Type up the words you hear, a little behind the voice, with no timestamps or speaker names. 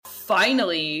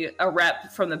finally a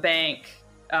rep from the bank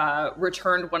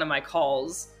returned one of my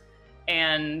calls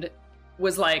and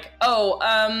was like,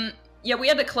 yeah, we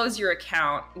had to close your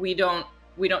account. We don't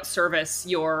service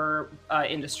your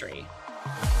industry.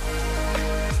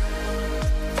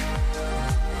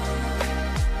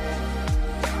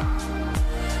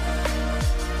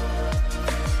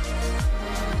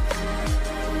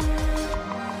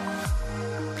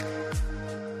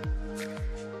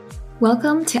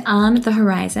 Welcome to On the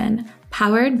Horizon,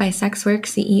 powered by Sexwork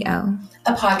CEO.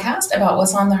 A podcast about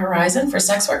what's on the horizon for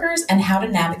sex workers and how to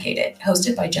navigate it,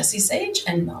 hosted by Jesse Sage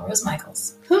and Melrose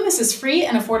Michaels. Who misses free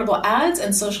and affordable ads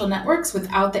and social networks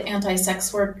without the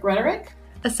anti-sex work rhetoric?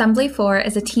 Assembly 4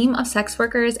 is a team of sex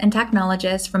workers and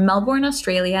technologists from Melbourne,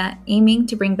 Australia, aiming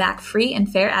to bring back free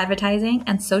and fair advertising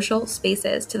and social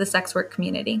spaces to the sex work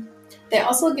community. They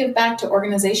also give back to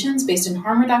organizations based in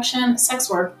harm reduction,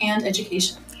 sex work, and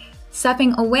education.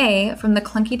 Stepping away from the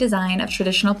clunky design of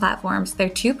traditional platforms, their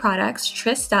two products,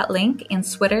 Tris.link and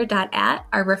Switter.at,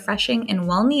 are refreshing and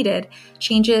well-needed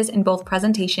changes in both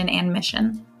presentation and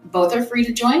mission. Both are free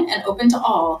to join and open to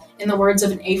all. In the words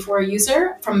of an A4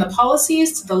 user, from the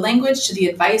policies to the language to the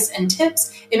advice and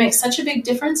tips, it makes such a big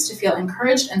difference to feel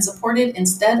encouraged and supported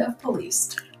instead of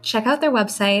policed. Check out their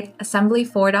website,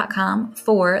 assembly4.com,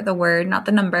 for the word, not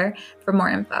the number, for more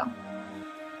info.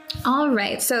 All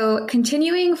right. So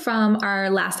continuing from our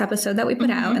last episode that we put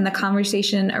out and the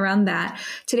conversation around that,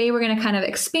 today we're going to kind of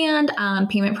expand on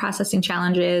payment processing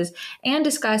challenges and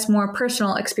discuss more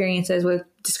personal experiences with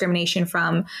discrimination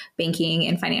from banking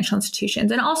and financial institutions,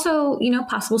 and also,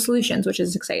 possible solutions, which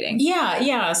is exciting.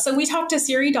 Yeah. So we talked to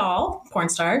Siri Dahl, porn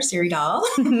star Siri Dahl,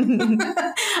 and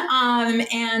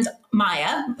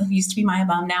Maya, who used to be Maya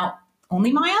Bum, now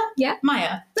only Maya? Yeah.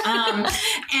 Maya.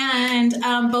 And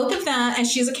both of them, and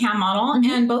she's a cam model,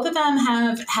 and both of them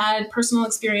have had personal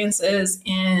experiences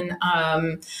in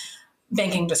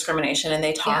banking discrimination, and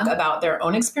they talk about their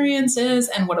own experiences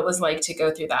and what it was like to go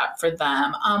through that for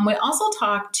them. We also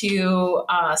talked to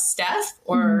Steph,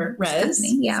 or Rez.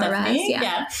 Stephanie.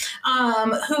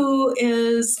 Who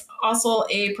is also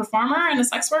a performer and a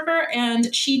sex worker,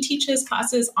 and she teaches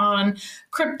classes on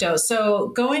crypto. So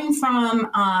going from,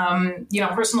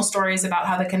 personal stories about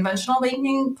how the conventional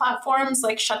banking platforms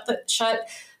like shut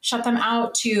them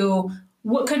out to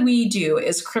what could we do?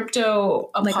 Is crypto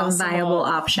a viable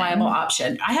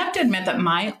option? I have to admit that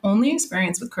my only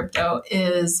experience with crypto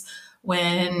is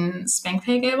when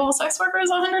SpankPay gave all sex workers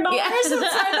 $100. Yeah. I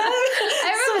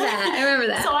remember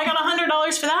that. So I got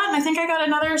 $100 for that, and I think I got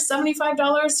another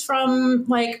 $75 from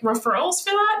referrals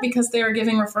for that because they were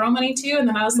giving referral money too. And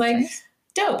then I was like,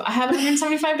 dope, I have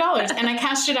 $175, and I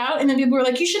cashed it out. And then people were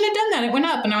like, you shouldn't have done that. It went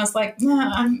up. And I was like, okay.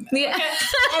 And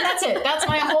that's it. That's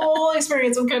my whole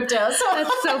experience with crypto. So that's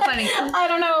so funny. I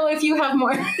don't know if you have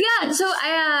more. Yeah. So I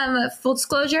am, full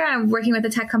disclosure, I'm working with a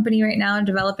tech company right now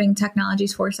developing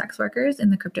technologies for sex workers in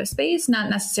the crypto space, not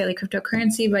necessarily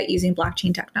cryptocurrency, but using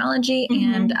blockchain technology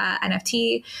and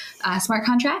NFT smart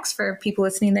contracts for people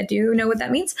listening that do know what that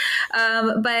means.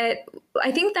 But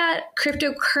I think that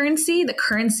cryptocurrency, the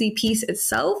currency piece itself,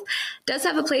 does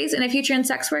have a place in a future in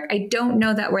sex work. I don't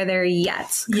know that we're there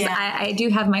yet. Yeah. I do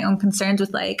have my own concerns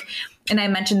with and I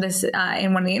mentioned this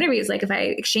in one of the interviews, if I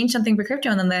exchange something for crypto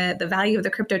and then the value of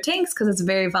the crypto tanks because it's a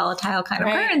very volatile kind of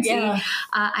currency,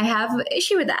 I have an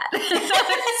issue with that. So and you're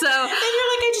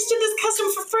like, I just did this custom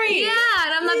for free. Yeah,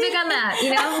 and I'm not big on that.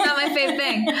 Not my fave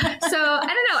thing. So I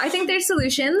don't know. I think there's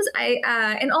solutions.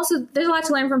 And also there's a lot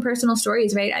to learn from personal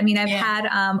stories, right? I mean, I've had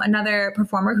another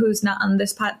performer who's not on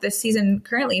this season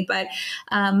currently, but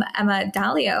Emma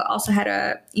Dalio also had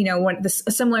a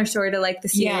similar story to the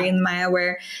Siri and Maya,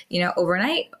 where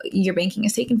overnight your banking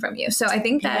is taken from you. So I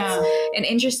think that's an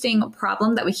interesting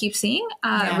problem that we keep seeing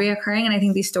reoccurring, and I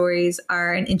think these stories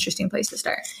are an interesting place to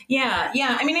start. Yeah.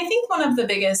 I mean, I think one of the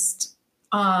biggest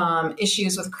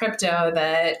issues with crypto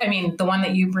the one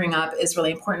that you bring up is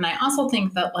really important. I also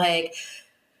think that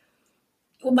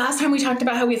last time we talked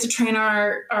about how we have to train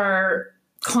our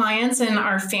clients and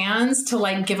our fans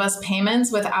to give us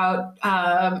payments without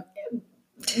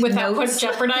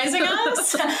jeopardizing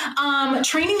us.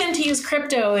 Training them to use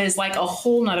crypto is a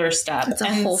whole nother step. It's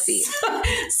a whole feat.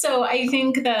 So I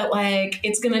think that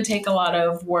it's going to take a lot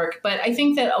of work, but I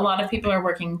think that a lot of people in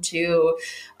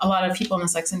the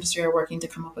sex industry are working to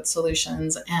come up with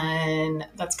solutions, and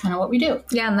that's kind of what we do.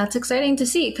 Yeah. And that's exciting to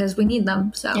see because we need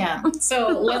them. So yeah.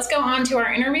 So let's go on to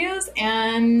our interviews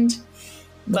and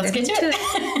let's get to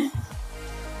it.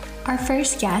 Our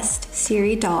first guest,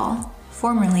 Siri Dahl,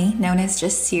 formerly known as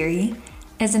just Siri,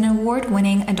 is an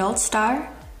award-winning adult star,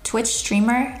 Twitch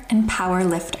streamer, and power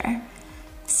lifter.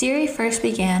 Siri first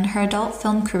began her adult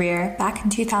film career back in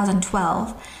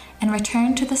 2012 and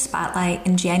returned to the spotlight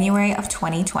in January of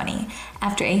 2020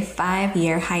 after a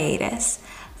 5-year hiatus.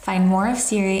 Find more of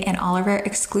Siri and all of her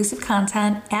exclusive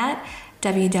content at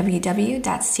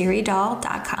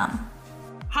www.siridoll.com.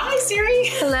 Hi, Siri.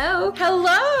 Hello.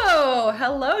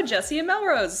 Hello, Jesse and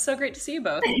Melrose. So great to see you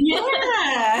both. Yeah.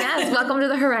 Yes, welcome to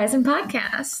the Horizon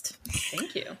Podcast.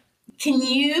 Thank you. Can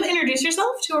you introduce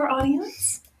yourself to our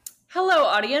audience? Hello,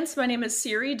 audience. My name is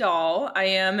Siri Doll. I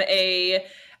am I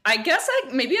guess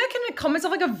maybe I can call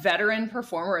myself like a veteran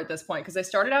performer at this point because I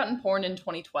started out in porn in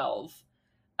 2012.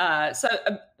 So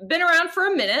I've been around for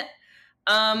a minute.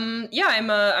 I'm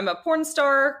a porn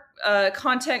star,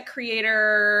 content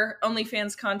creator,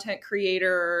 OnlyFans content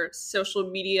creator, social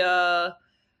media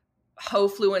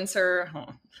hofluencer. Huh.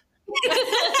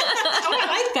 Oh, I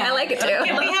like that. I like it too.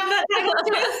 Can we have that?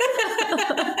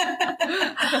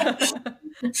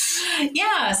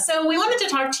 Yeah, so we wanted to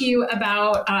talk to you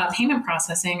about payment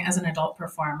processing as an adult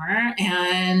performer.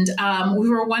 And we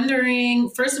were wondering,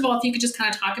 first of all, if you could just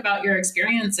kind of talk about your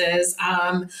experiences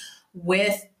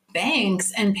with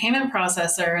banks and payment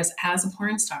processors as a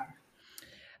porn star.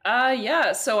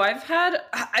 So I've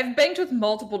banked with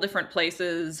multiple different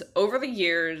places over the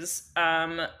years.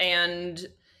 And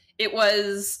it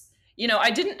was,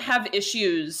 I didn't have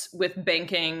issues with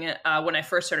banking when I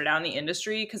first started out in the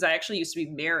industry because I actually used to be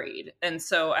married. And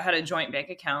so I had a joint bank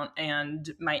account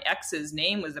and my ex's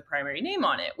name was the primary name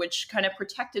on it, which kind of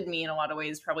protected me in a lot of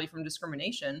ways, probably from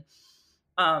discrimination.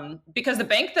 Because the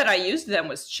bank that I used then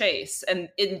was Chase. And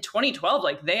in 2012,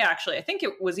 I think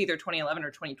it was either 2011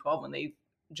 or 2012 when they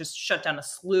just shut down a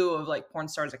slew of porn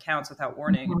stars accounts without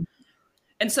warning. Mm-hmm.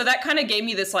 And so that kind of gave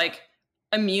me this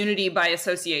immunity by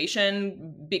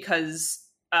association because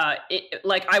I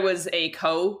was a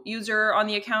co-user on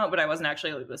the account, but I wasn't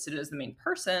actually listed as the main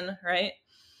person, right?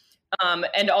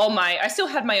 And I still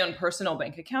had my own personal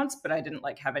bank accounts, but I didn't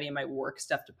have any of my work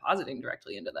stuff depositing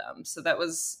directly into them. So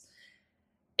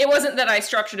it wasn't that I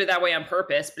structured it that way on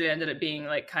purpose, but it ended up being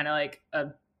a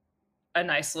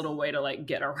nice little way to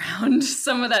get around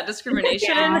some of that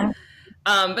discrimination. Yeah.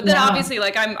 But then obviously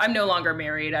I'm no longer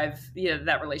married.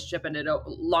 That relationship ended a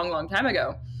long time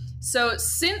ago. So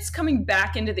since coming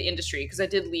back into the industry, because I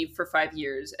did leave for 5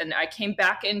 years and I came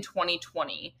back in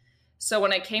 2020. So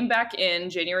when I came back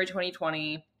in January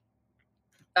 2020,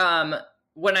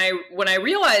 when I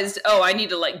realized, I need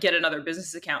to get another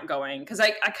business account going, because I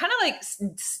kind of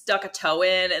stuck a toe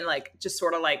in and just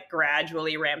sort of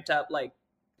gradually ramped up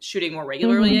shooting more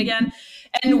regularly again.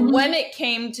 And when I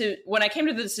came to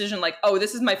the decision,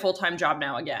 this is my full-time job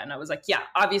now again, I was yeah,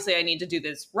 obviously I need to do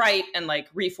this right and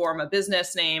reform a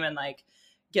business name and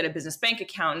get a business bank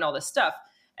account and all this stuff.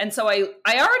 And so I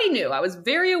already knew, I was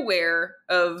very aware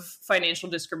of financial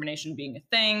discrimination being a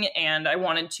thing, and I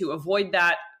wanted to avoid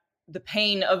the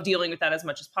pain of dealing with that as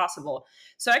much as possible.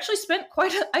 So I actually spent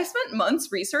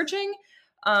months researching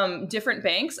different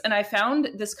banks, and I found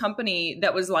this company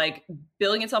that was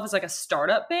billing itself as a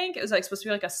startup bank. It was supposed to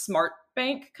be a smart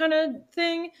bank kind of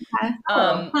thing.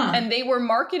 Okay. And they were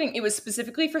marketing, it was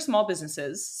specifically for small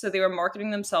businesses. So they were marketing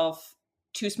themselves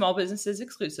to small businesses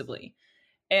exclusively.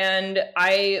 And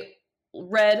I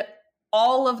read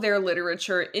all of their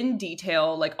literature in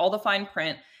detail, all the fine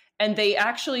print. And they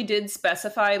actually did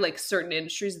specify certain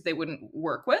industries that they wouldn't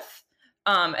work with.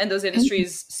 And those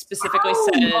industries specifically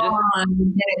said, how long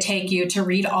did it take you to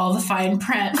read all the fine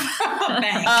print?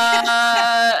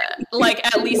 At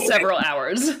least several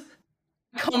hours.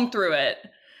 Comb through it.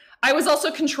 I was also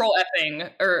control Fing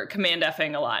or command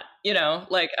Fing a lot,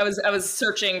 I was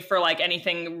searching for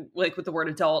anything with the word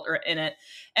adult or in it.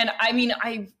 And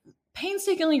I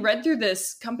painstakingly read through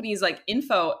this company's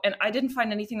info, and I didn't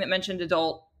find anything that mentioned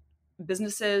adult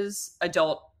businesses,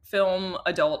 adult film,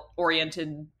 adult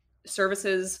oriented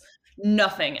services,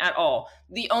 nothing at all.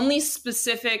 The only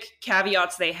specific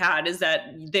caveats they had is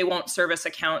that they won't service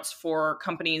accounts for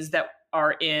companies that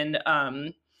are in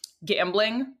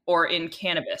gambling or in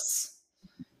cannabis.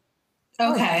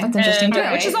 Okay. That's interesting.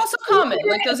 Which is also common.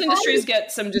 Those industries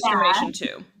get some discrimination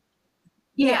too.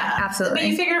 Yeah, absolutely. But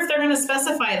you figure if they're going to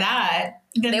specify that,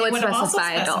 then they would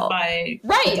specify adult. Right.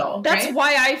 Adult, That's right?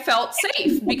 why I felt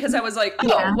safe, because I was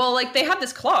they have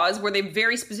this clause where they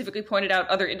very specifically pointed out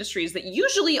other industries that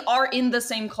usually are in the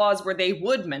same clause where they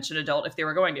would mention adult if they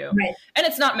were going to. Right. And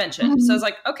it's not mentioned. Mm-hmm. So I was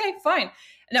okay, fine.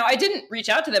 Now, I didn't reach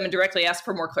out to them and directly ask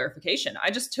for more clarification.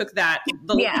 I just took the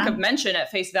lack of mention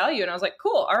at face value, and I was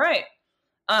cool, all right.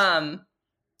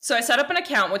 So I set up an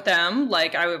account with them.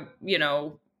 I would,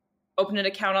 opened an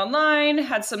account online,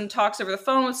 had some talks over the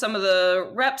phone with some of the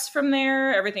reps from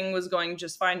there. Everything was going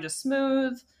just fine, just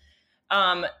smooth.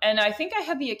 And I think I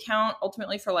had the account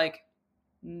ultimately for like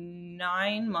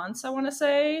 9 months, I want to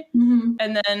say. Mm-hmm.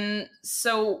 And then,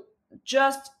 so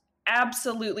just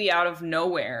absolutely out of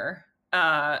nowhere,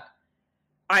 because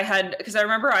I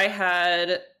remember I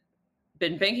had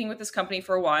been banking with this company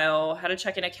for a while, had a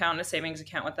checking account and a savings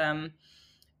account with them,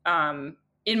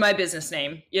 in my business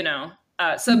name, you know.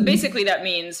 So basically that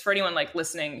means, for anyone like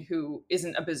listening who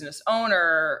isn't a business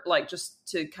owner, like just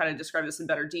to kind of describe this in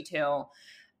better detail,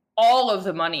 all of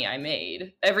the money I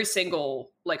made, every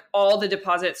single, like all the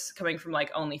deposits coming from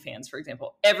like OnlyFans, for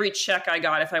example, every check I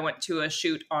got, if I went to a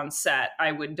shoot on set,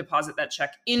 I would deposit that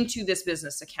check into this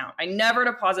business account. I never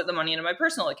deposit the money into my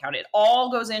personal account.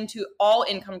 All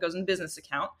income goes in business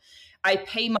account. I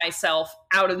pay myself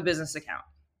out of the business account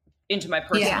into my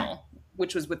personal,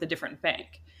 which was with a different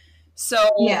bank. So,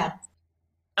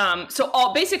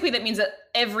 basically that means that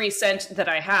every cent that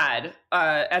I had,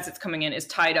 as it's coming in, is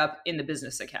tied up in the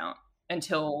business account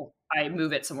until I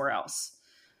move it somewhere else.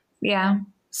 Yeah.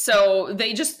 So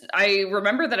I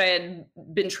remember that I had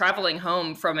been traveling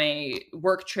home from a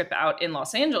work trip out in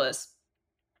Los Angeles,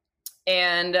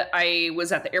 and I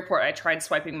was at the airport. I tried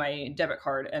swiping my debit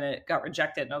card and it got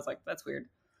rejected. And I was like, that's weird.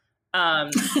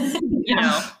 You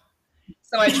know,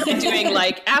 so I tried doing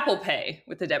like Apple Pay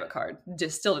with the debit card.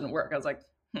 Just still didn't work. I was like,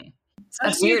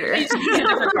 That's weirder.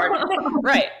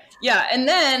 Right. Yeah. And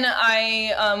then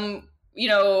I,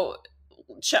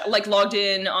 logged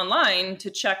in online to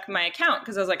check my account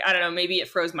because I was like, I don't know, maybe it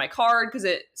froze my card because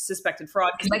it suspected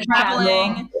fraud because I'm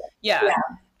traveling. Yeah.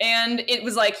 And it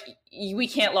was like, we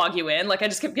can't log you in. Like I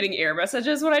just kept getting error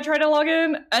messages when I tried to log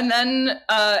in. And then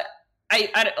I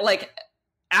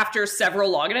after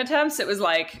several login attempts, it was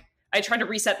like, I tried to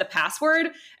reset the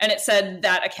password and it said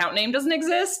that account name doesn't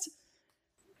exist.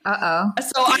 Uh-oh.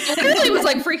 So I literally was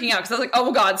like freaking out because I was like,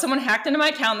 oh God, someone hacked into my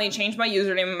account and they changed my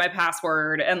username and my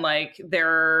password and like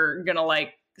they're gonna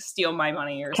like steal my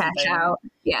money or cash something. out.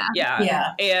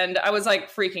 Yeah. And I was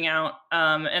like freaking out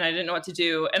and I didn't know what to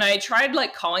do. And I tried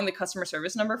like calling the customer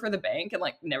service number for the bank and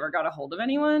like never got a hold of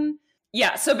anyone.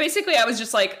 Yeah. So basically I was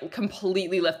just like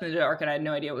completely left in the dark and I had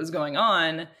no idea what was going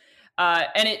on.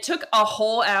 And it took a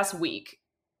whole ass week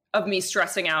of me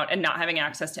stressing out and not having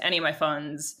access to any of my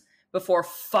funds before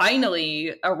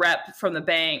finally a rep from the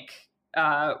bank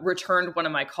returned one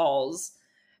of my calls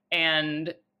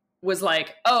and was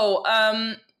like,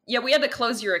 yeah, we had to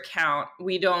close your account.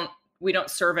 We don't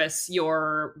service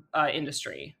your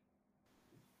industry.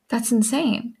 That's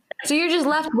insane. So you're just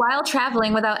left while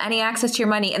traveling without any access to your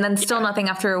money and then still nothing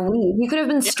after a week. You could have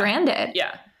been stranded.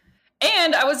 Yeah.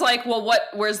 And I was like, well,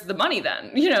 where's the money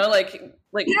then? You know, like,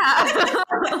 yeah.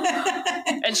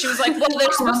 And she was like, well,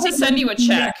 they're supposed to send you a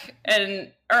check.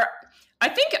 Or I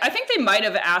think they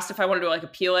might've asked if I wanted to like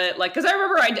appeal it. Like, cause I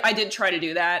remember I did try to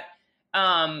do that.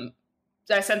 I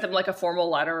sent them like a formal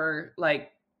letter,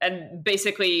 like, and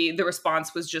basically the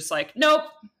response was just like, nope,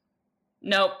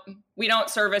 we don't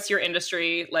service your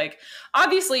industry. Like,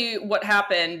 obviously what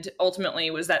happened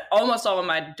ultimately was that almost all of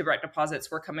my direct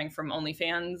deposits were coming from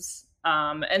OnlyFans.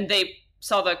 And they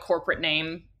saw the corporate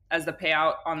name as the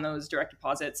payout on those direct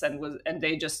deposits and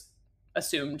they just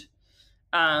assumed.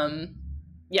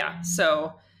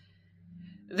 So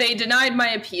they denied my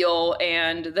appeal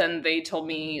and then they told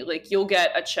me like, you'll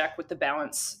get a check with the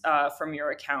balance from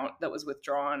your account that was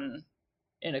withdrawn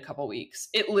in a couple weeks.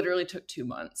 It literally took 2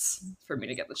 months for me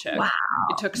to get the check. Wow.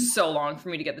 It took so long for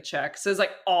me to get the check. So it's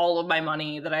like all of my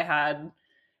money that I had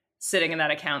sitting in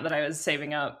that account that I was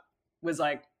saving up was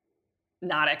like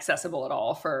not accessible at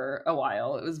all for a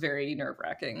while. It was very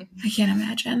nerve-wracking. I can't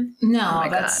imagine. No,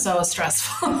 that's so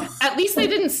stressful. At least they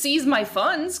didn't seize my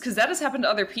funds because that has happened to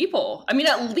other people. I mean,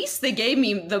 at least they gave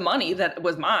me the money that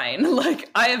was mine.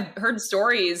 Like I have heard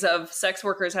stories of sex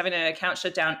workers having an account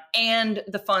shut down and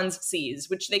the funds seized,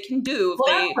 which they can do if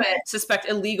they suspect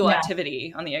illegal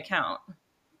activity on the account.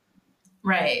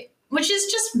 Right. Which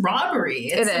is just robbery.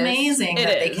 It's amazing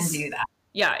that they can do that.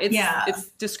 Yeah, it's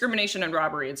discrimination and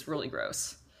robbery. It's really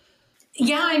gross.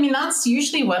 Yeah, I mean, that's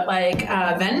usually what like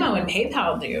Venmo and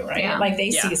PayPal do, right? Yeah. Like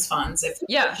they seize funds if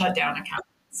they shut down accounts.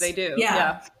 They do.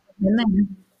 Yeah.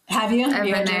 Have you? I've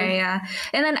been there, yeah.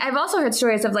 And then I've also heard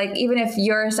stories of like, even if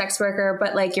you're a sex worker,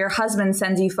 but like your husband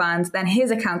sends you funds, then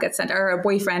his account gets sent, or a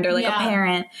boyfriend or like a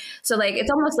parent. So like,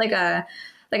 it's almost like a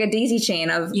daisy chain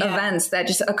of events that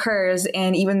just occurs.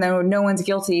 And even though no one's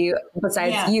guilty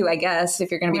besides you, I guess, if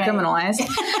you're going to be criminalized,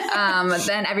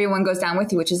 then everyone goes down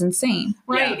with you, which is insane.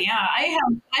 Right. Yeah.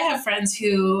 I have friends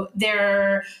who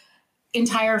their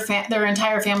entire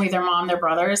family, their mom, their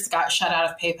brothers got shut out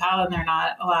of PayPal and they're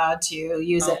not allowed to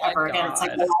use it ever again. It's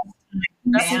like,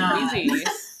 that's crazy.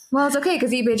 Well, it's okay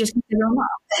because eBay just keeps everyone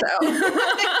off. So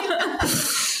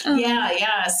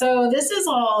Yeah. So this is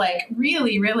all like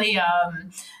really, really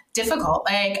difficult.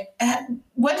 Like,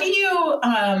 what did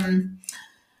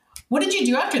you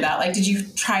do after that? Like, did you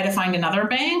try to find another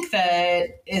bank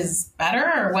that is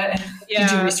better, or what? Yeah.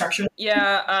 Did you restructure?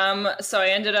 Yeah. So I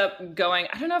ended up going,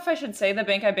 I don't know if I should say the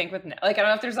bank I bank with now. Like, I don't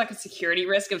know if there's like a security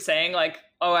risk of saying like,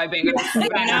 oh, I bank with this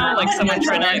bank right now. Like someone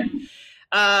trying to,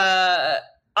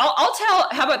 I'll tell,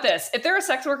 how about this? If there are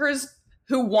sex workers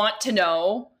who want to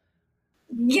know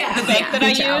the bank that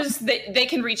I use, they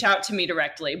can reach out to me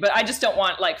directly, but I just don't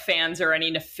want like fans or any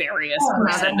nefarious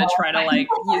person to try to like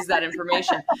use that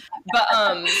information. But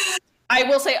I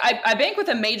will say I bank with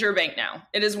a major bank now.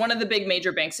 It is one of the big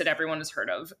major banks that everyone has heard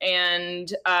of.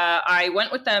 And I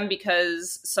went with them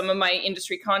because some of my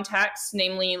industry contacts,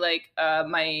 namely like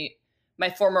my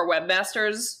former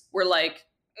webmasters, were like,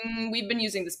 we've been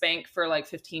using this bank for like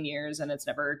 15 years and it's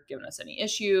never given us any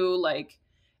issue. Like,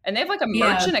 and they have like a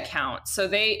merchant account. So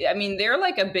they're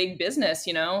like a big business,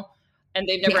 you know, and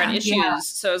they've never had issues. Yeah.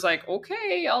 So I was like,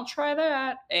 okay, I'll try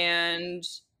that. And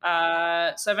so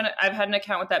I've had an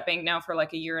account with that bank now for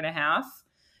like a year and a half,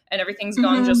 and everything's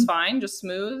gone just fine, just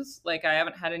smooth. Like I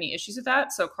haven't had any issues with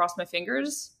that. So cross my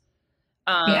fingers.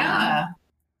 I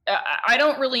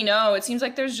don't really know. It seems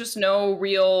like there's just no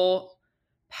real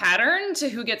pattern to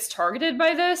who gets targeted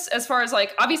by this, as far as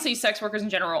like, obviously sex workers in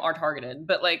general are targeted,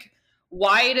 but like,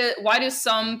 why do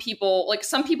some people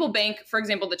bank, for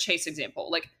example, the Chase example,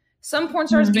 like some porn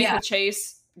stars bank with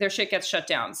Chase, their shit gets shut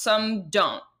down. Some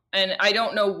don't. And I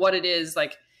don't know what it is.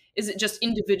 Like, is it just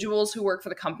individuals who work for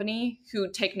the company who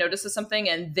take notice of something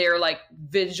and they're like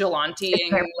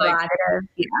vigilanteing, like,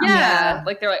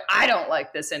 like they're like, I don't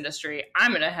like this industry,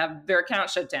 I'm gonna have their account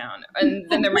shut down, and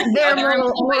then their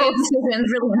little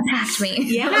decisions really impact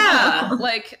me.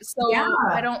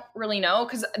 I don't really know,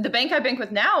 because the bank I bank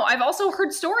with now, I've also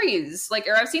heard stories like,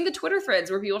 or I've seen the Twitter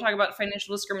threads where people talk about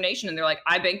financial discrimination, and they're like,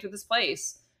 I banked with this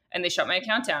place and they shut my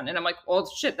account down, and I'm like, well,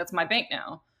 shit, that's my bank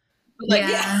now. Like,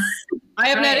 I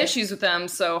haven't had issues with them,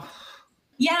 so.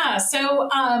 Yeah. So,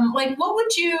 like,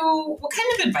 what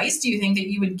kind of advice do you think that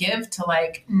you would give to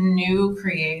like new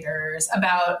creators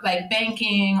about like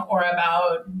banking, or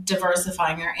about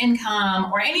diversifying your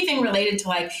income, or anything related to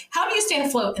like, how do you stay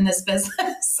afloat in this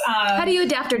business? How do you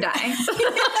adapt or die?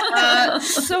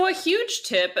 So a huge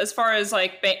tip as far as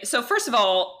like, so first of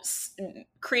all,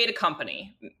 create a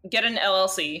company, get an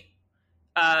LLC.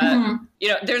 You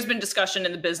know, there's been discussion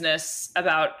in the business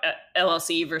about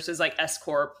LLC versus like S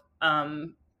Corp.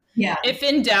 If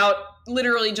in doubt,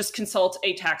 literally just consult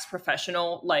a tax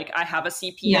professional. Like, I have a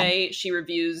CPA, she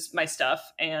reviews my stuff,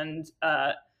 and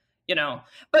you know.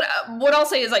 But what I'll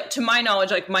say is, like, to my knowledge,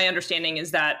 like my understanding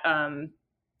is that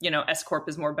you know, S Corp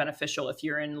is more beneficial if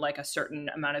you're in like a certain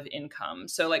amount of income.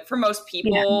 So like for most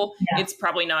people, it's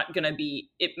probably not going to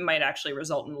be, it might actually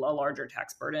result in a larger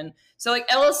tax burden. So like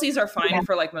LLCs are fine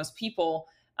for like most people.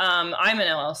 I'm an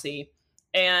LLC,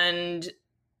 and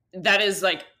that is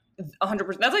like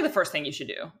 100%. That's like the first thing you should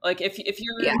do. Like if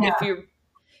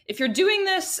you're doing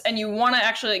this and you want to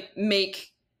actually like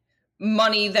make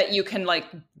money that you can like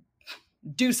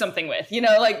do something with, you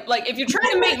know, like if you're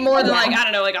trying to make more than like, I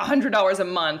don't know, like $100 a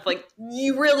month, like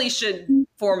you really should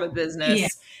form a business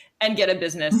and get a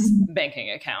business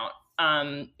banking account.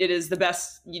 It is the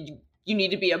best. You need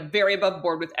to be very above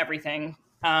board with everything.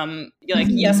 Like,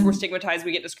 yes, we're stigmatized,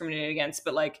 we get discriminated against,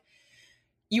 but like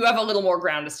you have a little more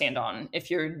ground to stand on if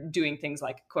you're doing things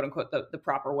like, quote unquote, the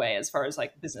proper way as far as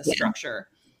like business structure.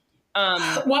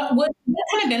 What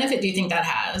kind of benefit do you think that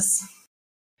has?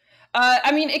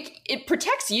 I mean, it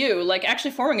protects you. Like,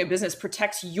 actually forming a business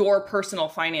protects your personal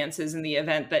finances in the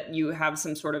event that you have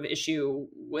some sort of issue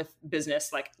with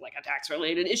business, like a tax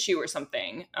related issue or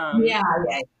something.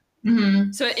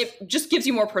 So it just gives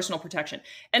you more personal protection.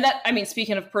 And that, I mean,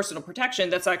 speaking of personal protection,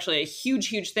 that's actually a huge,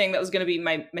 huge thing. That was going to be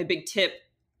my big tip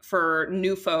for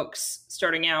new folks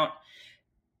starting out.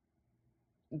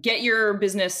 Get your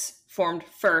business formed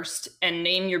first and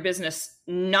name your business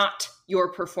not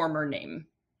your performer name,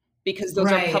 because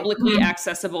those are publicly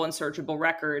accessible and searchable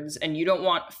records, and you don't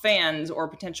want fans or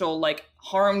potential like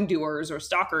harm doers or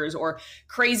stalkers or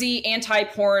crazy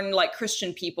anti-porn like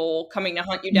Christian people coming to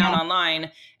hunt you down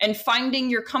online and finding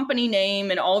your company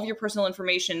name and all of your personal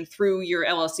information through your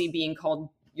LLC being called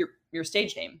your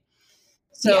stage name.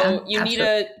 So you need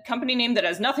a company name that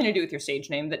has nothing to do with your stage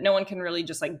name, that no one can really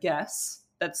just like guess.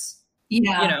 That's you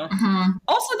know.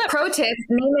 Also, that pro tip: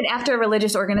 name it after a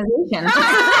religious organization.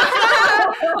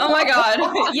 Oh my God!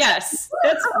 Yes,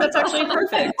 that's actually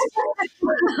perfect.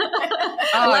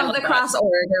 Love the Cross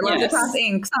Org or Love the Cross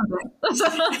Inc.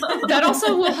 Something. That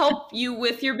also will help you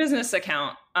with your business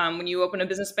account. when you open a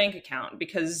business bank account,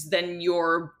 because then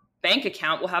your bank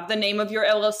account will have the name of your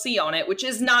LLC on it, which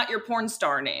is not your porn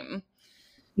star name.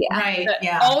 Yeah. Right.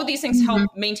 Yeah. All of these things help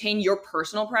maintain your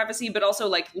personal privacy, but also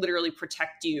like literally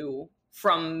protect you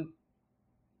from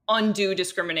undue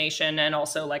discrimination and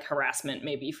also like harassment,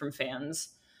 maybe from fans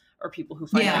or people who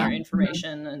find out your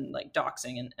information and like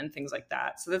doxing and things like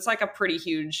that. So that's like a pretty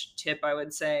huge tip, I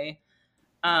would say.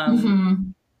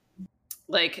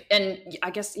 Like, and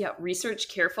I guess, research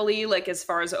carefully, like as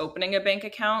far as opening a bank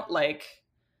account, like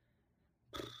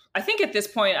I think at this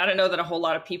point, I don't know that a whole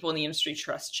lot of people in the industry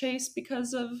trust Chase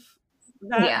because of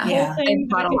that whole thing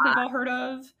that I think we've all heard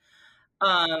of.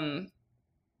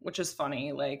 Which is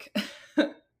funny. Like,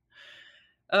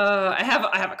 I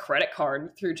have a credit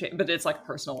card through Chase, but it's like a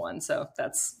personal one, so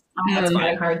that's I have a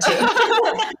credit card too.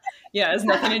 It has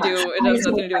nothing to do. It has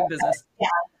nothing to do with business.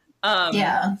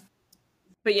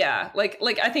 But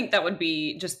like I think that would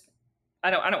be just.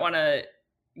 I don't want to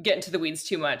get into the weeds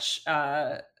too much.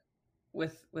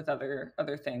 With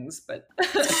other things, but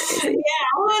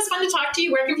it's fun to talk to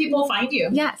you. Where can people find you?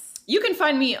 Yes. You can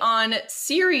find me on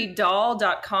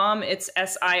SiriDahl.com. It's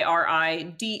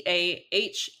SIRIDAHL.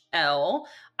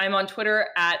 I'm on Twitter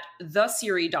at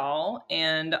TheSiriDahl,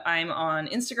 and I'm on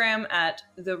Instagram at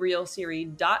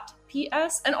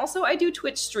TheRealSiri.ps. And also I do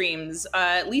Twitch streams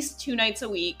at least 2 nights a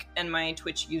week, and my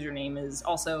Twitch username is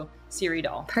also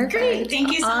SiriDahl. Perfect. Great.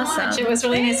 Thank you so much. It was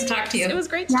really nice to talk to you. It was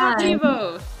great to talk to you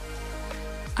both.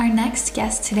 Our next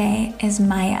guest today is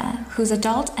Maya, whose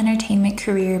adult entertainment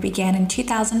career began in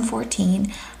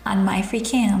 2014 on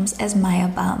MyFreeCams as Maya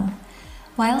Bum.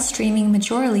 While streaming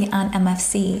majorly on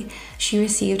MFC, she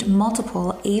received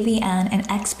multiple AVN and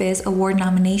XBiz award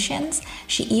nominations.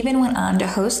 She even went on to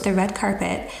host the red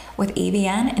carpet with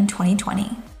AVN in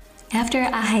 2020. After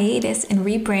a hiatus in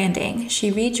rebranding,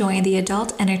 she rejoined the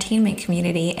adult entertainment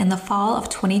community in the fall of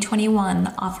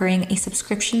 2021, offering a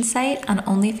subscription site on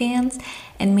OnlyFans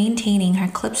and maintaining her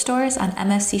clip stores on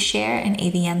MFC Share and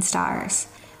AVN Stars.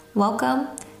 Welcome,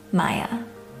 Maya.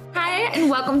 Hi, and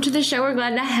welcome to the show. We're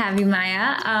glad to have you,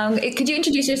 Maya. Could you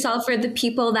introduce yourself for the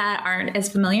people that aren't as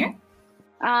familiar?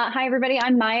 Hi, everybody.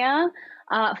 I'm Maya.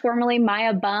 Formerly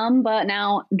Maya Bum, but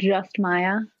now just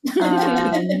Maya.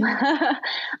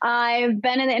 I've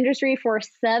been in the industry for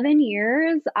 7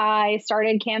 years. I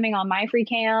started camming on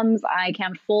MyFreeCams. I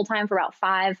cammed full-time for about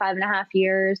 5.5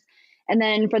 years. And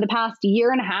then for the past 1.5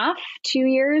 years, 2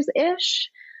 years-ish,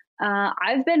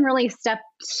 I've been really stepped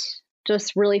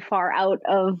just really far out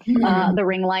of the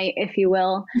ring light, if you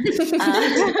will. That's good.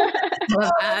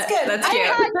 That's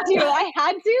cute. I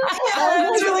had to.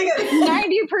 That's really good.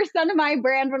 90% of my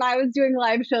brand when I was doing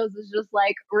live shows was just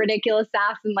like ridiculous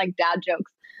sass and like dad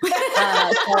jokes. So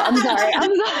I'm sorry.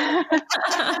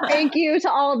 Thank you to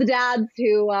all the dads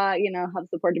who, have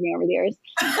supported me over the years.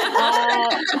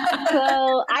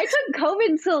 So I took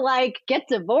COVID to like get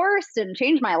divorced and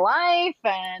change my life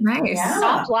and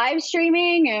stopped live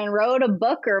streaming and wrote a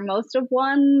book, or most of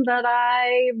one, that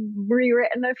I've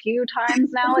rewritten a few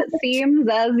times now, it seems,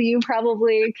 as you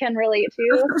probably can relate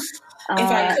to. If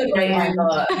I could write my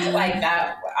book like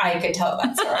that, I could tell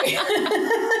that story.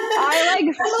 I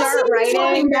like start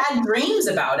writing bad dreams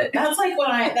about it. That's like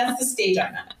that's the stage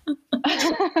I'm at.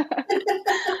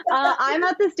 I'm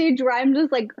at the stage where I'm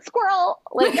just like squirrel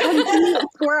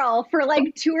for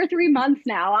like 2 or 3 months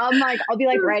now. I'll be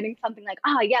like writing something like,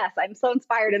 yes, I'm so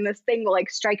inspired and this thing will like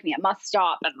strike me. It must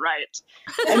stop and write.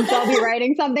 And so I'll be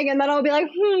writing something and then I'll be like,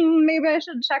 maybe I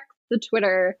should check the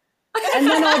Twitter. And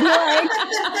then I'll be like,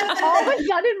 all of a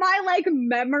sudden my like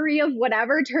memory of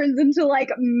whatever turns into like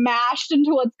mashed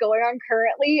into what's going on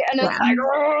currently. And it's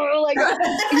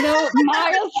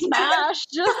Maya smash.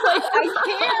 Just like,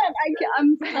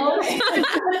 I'm so.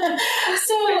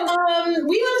 So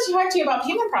we wanted to talk to you about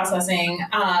payment processing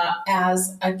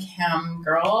as a cam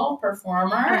girl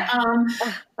performer.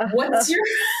 What's your,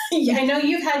 I know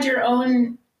you've had your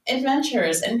own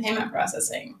adventures in payment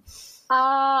processing.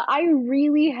 I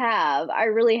really have.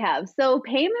 So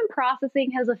payment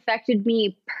processing has affected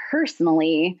me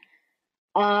personally,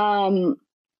 not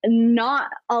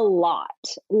a lot.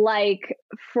 Like,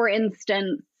 for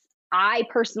instance, I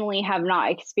personally have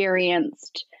not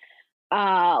experienced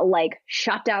like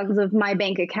shutdowns of my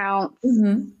bank accounts,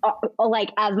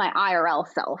 like as my IRL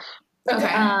self.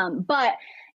 Okay. But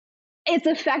it's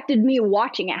affected me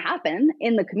watching it happen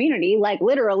in the community, like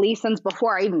literally since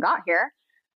before I even got here.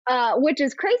 Which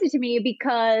is crazy to me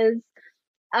because,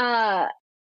 and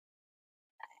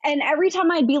every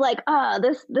time I'd be like,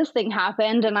 this thing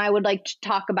happened, and I would like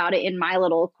talk about it in my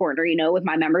little corner, with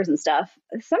my members and stuff.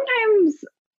 Sometimes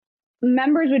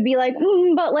members would be like,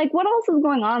 but like, what else is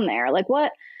going on there? Like,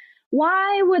 what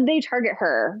why would they target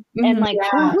her and like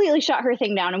completely shut her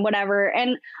thing down and whatever?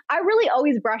 And I really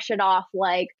always brush it off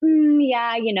like,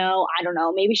 yeah, you know, I don't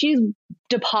know, maybe she's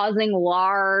depositing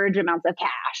large amounts of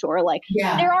cash, or like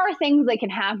there are things that can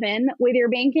happen with your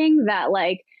banking that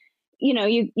like, you know,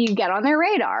 you get on their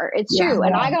radar. It's true.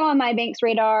 And I got on my bank's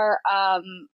radar.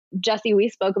 Jesse, we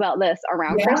spoke about this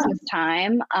around Christmas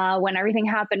time when everything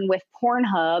happened with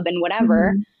Pornhub and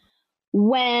whatever.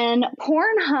 When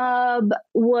Pornhub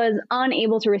was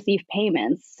unable to receive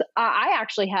payments, I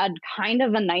actually had kind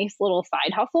of a nice little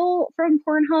side hustle from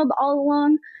Pornhub all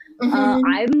along.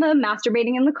 I'm the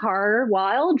masturbating in the car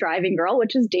while driving girl,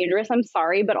 which is dangerous. I'm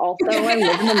sorry, but also I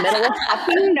live in the middle of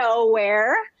fucking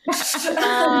nowhere.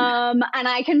 And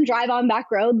I can drive on back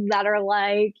roads that are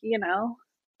like, you know,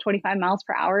 25 miles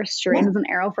per hour straight as an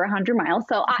arrow for 100 miles.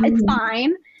 So it's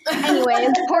fine.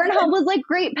 Anyways, Pornhub was like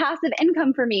great passive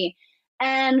income for me.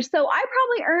 And so I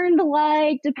probably earned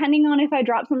like, depending on if I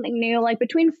dropped something new, like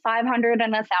between $500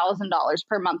 and $1,000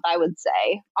 per month, I would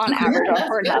say on average on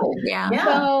Pornhub.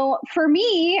 So for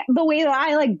me, the way that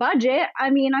I like budget, I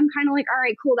mean, I'm kind of like, all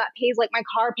right, cool. That pays like my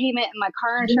car payment and my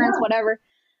car insurance, whatever.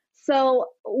 So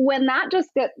when that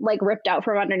just got like ripped out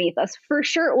from underneath us, for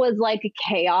sure it was like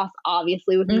chaos,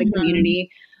 obviously within the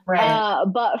community.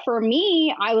 But for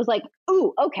me, I was like,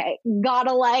 ooh, okay,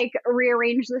 gotta like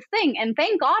rearrange this thing. And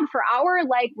thank God for our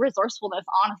like resourcefulness,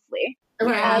 honestly,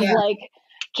 as like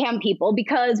cam people,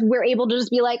 because we're able to just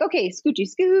be like, okay, scoochy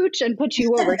scooch and put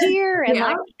you over here. And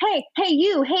like, hey,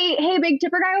 hey, big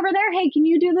tipper guy over there. Hey, can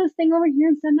you do this thing over here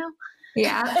instead now?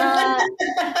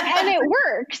 And it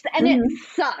works and it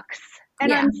sucks.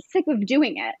 And I'm sick of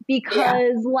doing it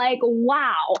because like,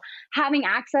 wow, having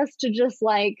access to just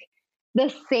like the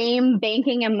same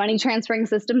banking and money transferring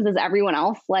systems as everyone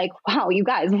else. Like, wow, you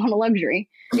guys want a luxury.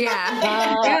 Jealous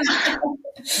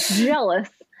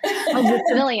of the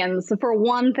civilians for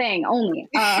one thing only.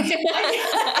 I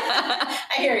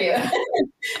hear you.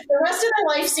 The rest of their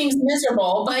life seems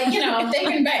miserable, but you know, they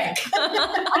can bank.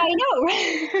 I know.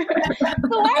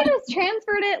 So I just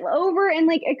transferred it over and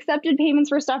like accepted payments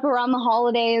for stuff around the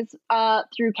holidays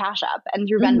through Cash App and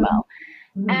through Venmo.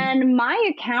 And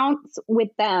my accounts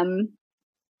with them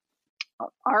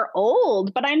are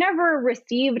old, but I never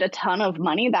received a ton of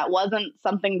money. That wasn't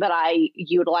something that I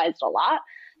utilized a lot.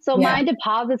 So my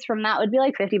deposits from that would be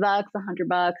like $50,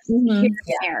 $100, here and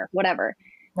there, whatever.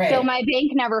 So my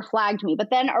bank never flagged me.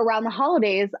 But then around the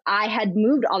holidays, I had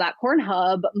moved all that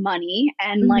Pornhub money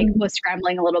and like was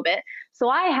scrambling a little bit. So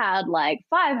I had like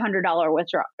 $500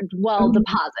 withdrawal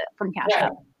deposit from Cash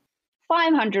App.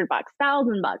 $500,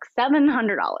 $1,000,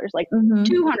 $700, like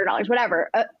 $200, whatever.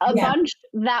 A bunch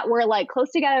that were like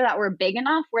close together that were big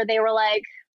enough where they were like,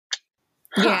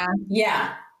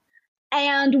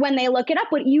 And when they look it up,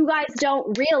 what you guys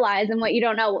don't realize and what you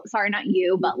don't know, sorry, not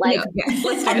you, but like,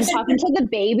 I'm talking to the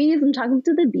babies, I'm talking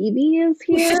to the BBs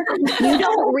here. You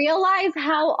don't realize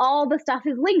how all the stuff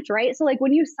is linked, right? So like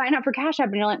when you sign up for Cash App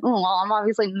and you're like, oh, well, I'm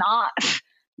obviously not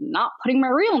putting my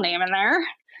real name in there.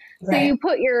 So you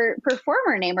put your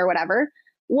performer name or whatever.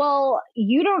 Well,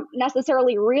 you don't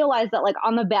necessarily realize that like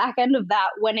on the back end of that,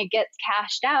 when it gets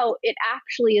cashed out, it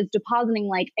actually is depositing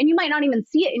like, and you might not even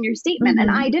see it in your statement.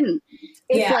 And I didn't.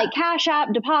 It's like Cash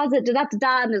App, deposit,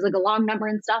 and there's like a long number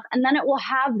and stuff. And then it will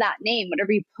have that name,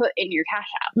 whatever you put in your Cash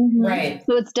App.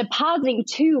 So it's depositing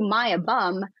to Maya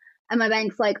Bum. And my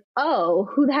bank's like, oh,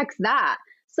 who the heck's that?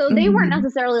 So they weren't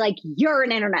necessarily like, you're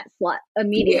an internet slut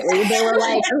immediately. They were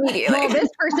like, well, this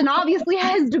person obviously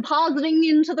is depositing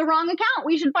into the wrong account.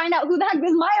 We should find out who the heck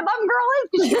this Maya Bum girl is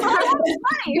because she's not having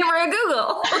money. You were a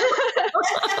Google.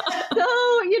 So,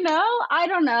 you know, I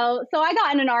don't know. So I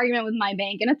got in an argument with my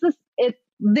bank, and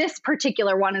this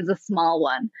particular one is a small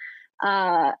one.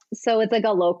 So it's like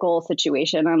a local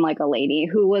situation. I'm like a lady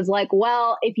who was like,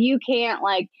 well, if you can't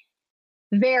like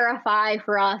verify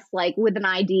for us like with an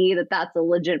ID that that's a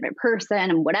legitimate person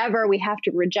and whatever, we have to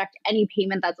reject any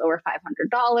payment that's over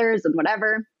 $500 and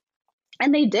whatever.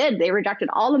 And they did. They rejected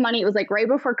all the money. It was like right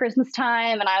before Christmas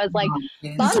time, and I was like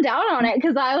bummed out on it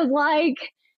because I was like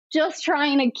just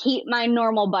trying to keep my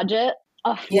normal budget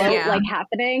afloat, like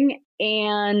happening.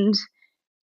 And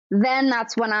then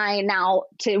that's when I now,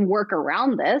 to work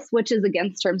around this, which is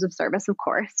against terms of service, of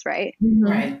course, right?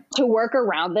 To work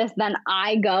around this, then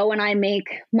I go and I make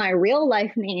my real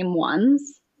life name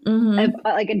ones,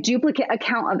 like a duplicate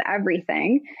account of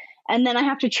everything. And then I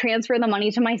have to transfer the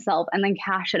money to myself and then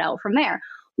cash it out from there,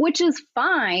 which is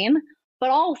fine. but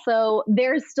also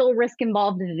there's still risk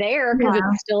involved there because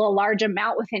it's still a large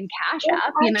amount within Cash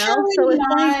App, you know? So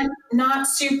it's not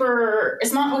super,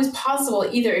 it's not always possible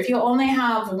either. If you only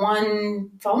have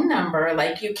one phone number,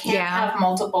 like you can't have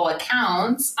multiple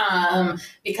accounts,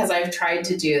 because I've tried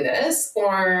to do this,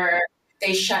 or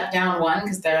they shut down one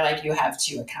because they're like, you have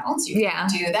two accounts. You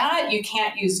can't do that. You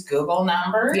can't use Google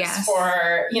numbers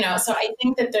for, you know, so I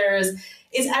think that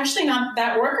it's actually not,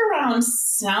 that workaround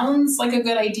sounds like a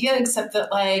good idea, except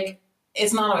that like,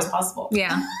 it's not always possible.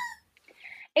 Yeah.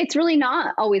 It's really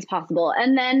not always possible.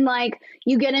 And then like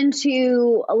you get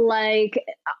into like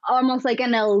almost like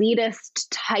an elitist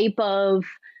type of,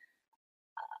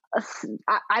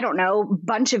 I don't know,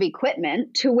 bunch of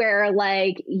equipment to where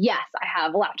like, yes, I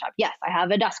have a laptop. Yes, I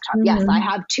have a desktop. Yes, I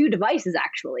have two devices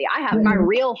actually. I have my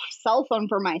real cell phone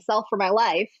for myself for my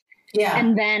life. Yeah.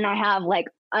 And then I have like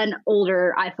an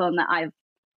older iPhone that I've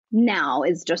now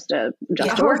is just a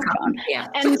work phone. Yeah.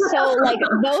 And so like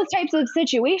those types of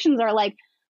situations are like,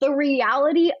 the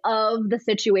reality of the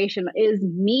situation is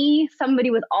me,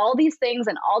 somebody with all these things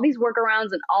and all these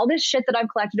workarounds and all this shit that I've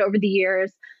collected over the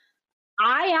years.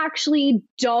 I actually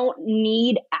don't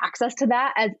need access to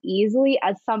that as easily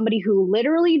as somebody who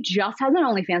literally just has an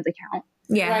OnlyFans account.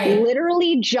 Yeah. Right.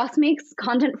 Literally just makes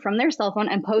content from their cell phone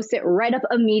and posts it right up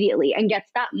immediately and gets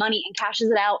that money and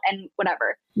cashes it out and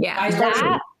whatever.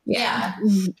 Yeah.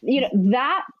 You know,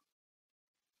 that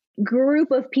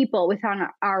group of people within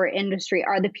our industry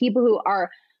are the people who are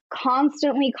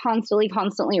constantly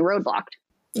roadblocked.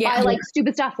 Yeah. By like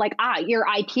stupid stuff like, your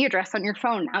IP address on your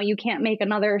phone. Now you can't make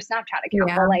another Snapchat account.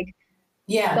 Yeah. Or like,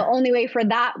 the only way for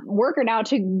that worker now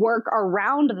to work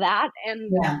around that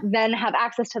and then have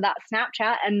access to that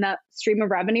Snapchat and the stream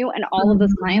of revenue and all of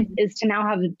those clients is to now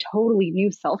have a totally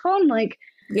new cell phone. Like,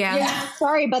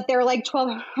 sorry, but they're like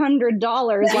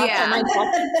 $1,200 less on my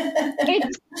phone.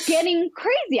 It's getting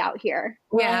crazy out here.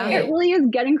 Yeah. It really is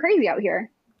getting crazy out here.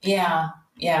 Yeah.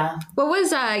 Yeah. What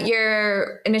was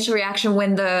your initial reaction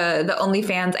when the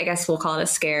OnlyFans, I guess we'll call it a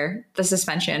scare, the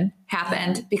suspension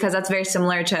happened? Because that's very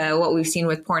similar to what we've seen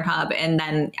with Pornhub. And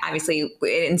then obviously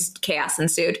chaos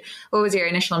ensued. What was your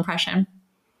initial impression?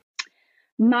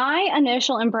 My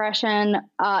initial impression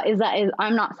is that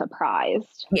I'm not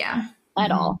surprised. Yeah.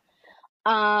 At all.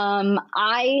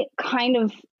 I kind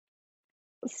of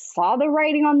saw the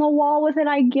writing on the wall with it,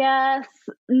 I guess.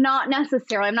 Not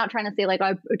necessarily. I'm not trying to say like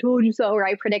I told you so or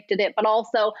I predicted it, but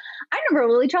also I never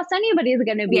really trust anybody is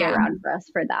going to be around for us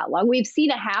for that long. We've seen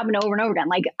it happen over and over again.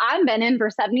 Like I've been in for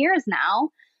 7 years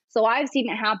now, so I've seen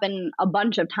it happen a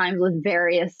bunch of times with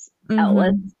various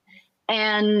outlets.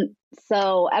 And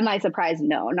so am I surprised?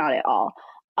 No, not at all.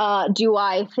 Do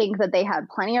I think that they had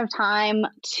plenty of time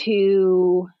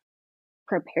to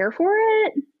prepare for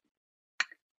it?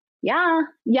 Yeah,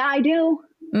 I do.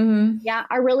 Yeah,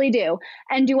 I really do.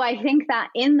 And do I think that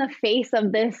in the face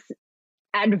of this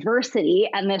adversity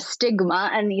and this stigma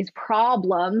and these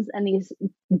problems and these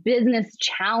business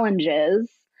challenges,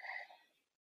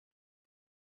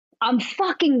 I'm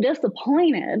fucking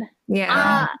disappointed.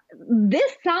 Yeah.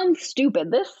 This sounds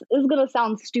stupid. This is going to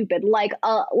sound stupid, like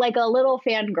a little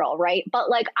fangirl, right?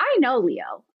 But like, I know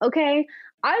Leo, okay?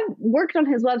 I've worked on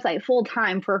his website full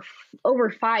time for over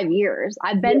 5 years.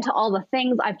 I've been to all the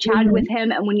things. I've chatted with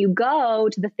him. And when you go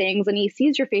to the things and he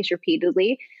sees your face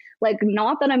repeatedly, like,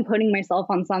 not that I'm putting myself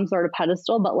on some sort of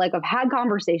pedestal, but like I've had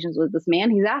conversations with this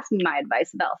man. He's asked me my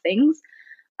advice about things.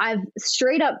 I've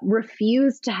straight up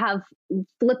refused to have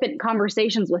flippant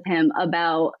conversations with him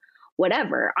about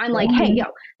whatever. I'm like, hey, yo,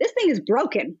 this thing is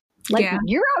broken. Like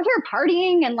you're out here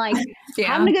partying and like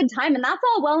having a good time. And that's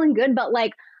all well and good. But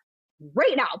like,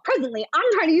 right now, presently,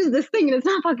 I'm trying to use this thing and it's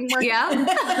not fucking working. Yeah.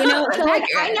 You know, so like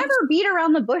I never beat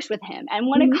around the bush with him. And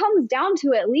when it comes down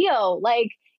to it, Leo, like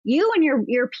you and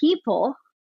your people,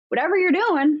 whatever you're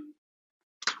doing,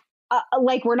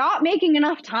 like we're not making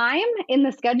enough time in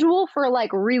the schedule for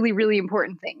like really, really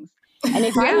important things. And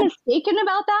if I'm mistaken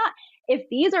about that, if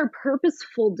these are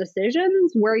purposeful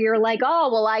decisions where you're like, oh,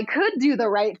 well, I could do the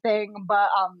right thing, but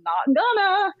I'm not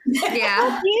gonna. Yeah.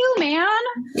 Fuck you, man.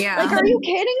 Yeah. Like, are you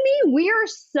kidding me? We're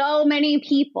so many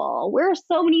people. We're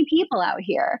so many people out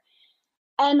here.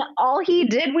 And all he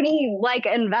did when he like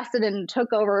invested and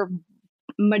took over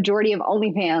majority of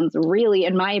OnlyFans, really,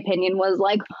 in my opinion, was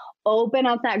like open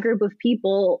up that group of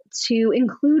people to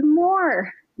include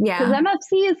more. Yeah. Because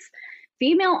MFC is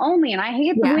female only, and I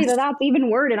hate the way that that's even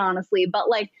worded, honestly. But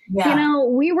like, you know,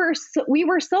 we were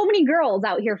so many girls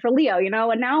out here for Leo, you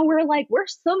know, and now we're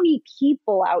so many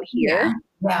people out here.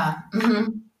 Yeah.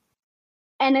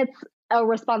 And it's a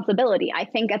responsibility. I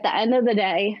think at the end of the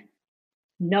day,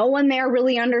 no one there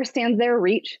really understands their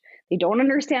reach. They don't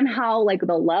understand how, like,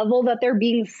 the level that they're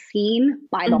being seen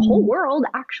by the whole world,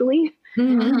 actually.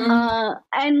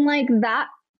 And like that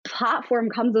platform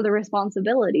comes with a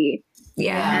responsibility.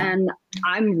 And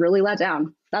I'm really let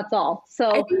down. That's all. So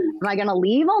am I going to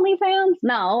leave OnlyFans?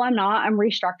 No, I'm not. I'm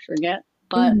restructuring it.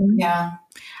 But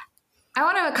I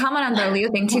want to comment on the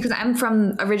Leo thing too, because I'm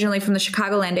originally from the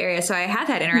Chicagoland area. So I have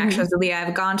had interactions with Leo.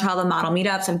 I've gone to all the model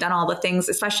meetups. I've done all the things,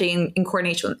 especially in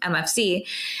coordination with MFC.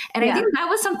 And I think that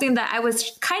was something that I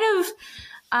was kind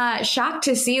of shocked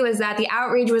to see, was that the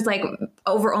outrage was like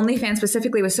over OnlyFans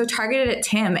specifically was so targeted at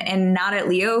Tim and not at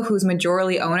Leo, who's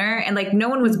majority owner. And like no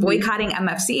one was boycotting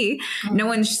MFC. No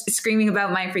one's screaming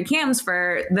about My Free Cams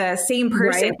for the same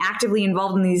person actively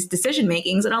involved in these decision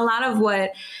makings. And a lot of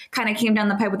what kind of came down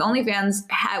the pipe with OnlyFans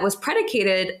was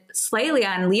predicated slightly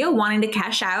on Leo wanting to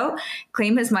cash out,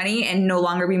 claim his money, and no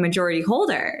longer be majority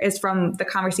holder, is from the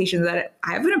conversations that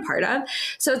I've been a part of.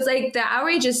 So it's like the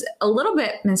outrage is a little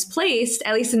bit misplaced,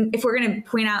 at least if we're going to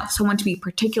point out someone to be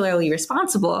particularly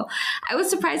responsible. I was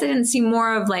surprised I didn't see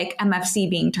more of like MFC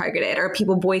being targeted or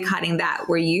people boycotting that.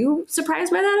 Were you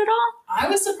surprised by that at all? I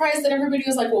was surprised that everybody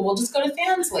was like, well, we'll just go to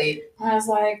Fanslate. I was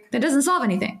like, that doesn't solve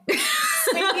anything.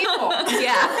 Same people.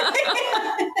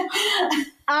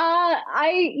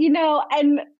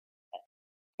 And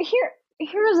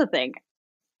here's the thing.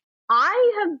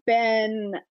 I have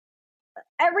been,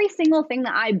 every single thing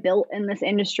that I built in this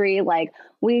industry, like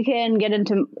we can get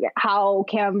into how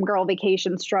Cam Girl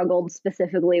Vacation struggled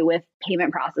specifically with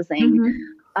payment processing.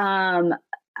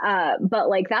 But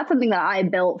like, that's something that I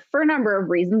built for a number of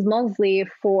reasons, mostly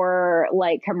for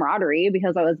like camaraderie,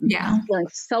 because I was feeling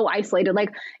so isolated.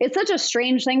 Like, it's such a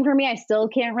strange thing for me. I still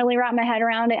can't really wrap my head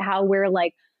around it, how we're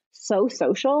like so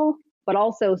social, but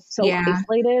also so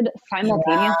isolated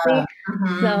simultaneously.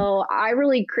 So I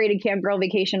really created Camp Girl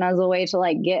Vacation as a way to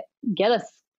like get us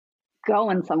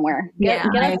going somewhere, get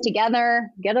us together,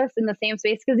 get us in the same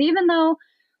space. Because even though,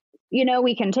 you know,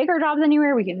 we can take our jobs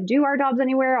anywhere, we can do our jobs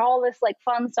anywhere, all this like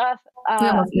fun stuff.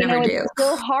 It's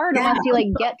still hard unless you like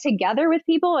get together with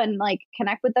people and like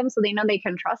connect with them so they know they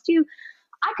can trust you.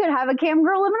 I could have a cam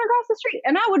girl living across the street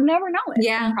and I would never know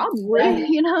it. Probably,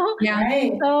 you know?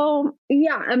 So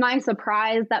am I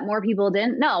surprised that more people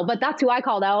didn't? No, but that's who I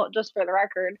called out, just for the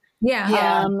record.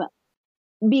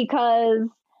 Because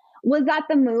was that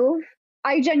the move?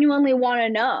 I genuinely want to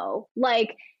know,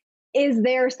 like, is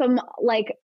there some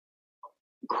like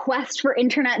quest for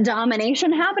internet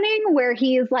domination happening where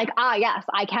he's like, yes,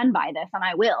 I can buy this and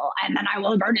I will, and then I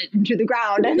will burn it into the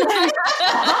ground. And like,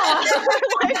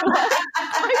 I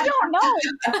don't know.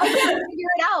 I can't figure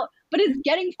it out. But it's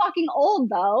getting fucking old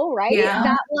though, right?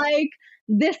 That like,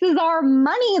 this is our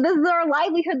money. This is our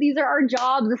livelihood. These are our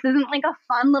jobs. This isn't like a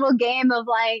fun little game of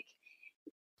like,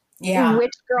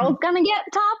 which girl's gonna get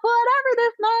top whatever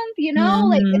this month, you know?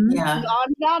 Like, it's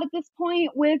beyond that at this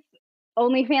point. With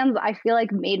OnlyFans, I feel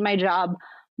like made my job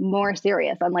more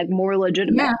serious and like more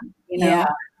legitimate, you know?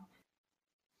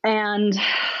 And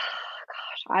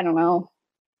gosh, I don't know.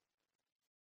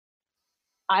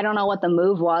 I don't know what the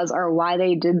move was or why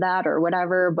they did that or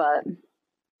whatever, but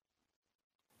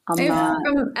from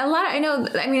a lot, I know,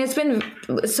 I mean, it's been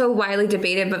so widely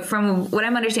debated, but from what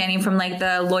I'm understanding from like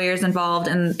the lawyers involved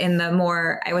in the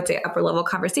more, I would say, upper level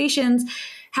conversations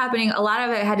happening, a lot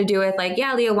of it had to do with like,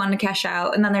 Leo wanted to cash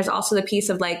out. And then there's also the piece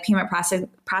of like payment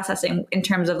processing in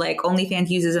terms of like OnlyFans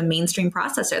uses a mainstream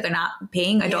processor. They're not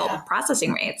paying adult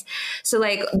processing rates. So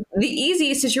like the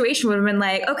easy situation would have been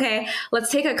like, okay, let's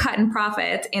take a cut in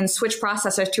profit and switch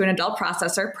processors to an adult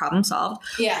processor, problem solved.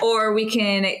 Or we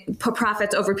can put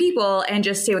profits over people and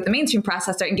just stay with the mainstream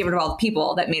processor and give it to all the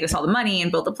people that made us all the money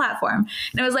and built the platform.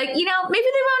 And it was like, you know, maybe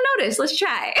they won't notice. Let's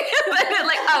try.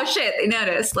 Like, oh shit, they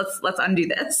noticed. Let's undo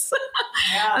this.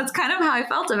 That's kind of how I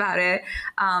felt about it.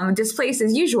 Displaced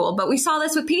as usual, but we saw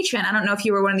this with Patreon. I don't know if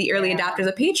you were one of the early adopters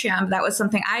of Patreon, but that was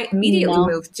something I immediately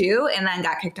moved to and then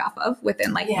got kicked off of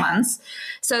within like months.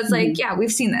 So it's like,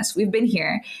 we've seen this, we've been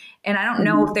here. And I don't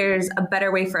know if there's a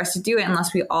better way for us to do it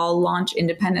unless we all launch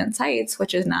independent sites,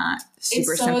 which is not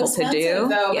super simple to do.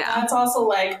 Though, that's also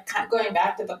like going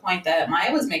back to the point that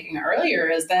Maya was making earlier,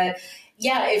 is that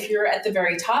if you're at the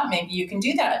very top, maybe you can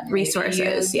do that.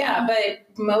 Resources. But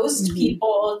most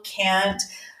people can't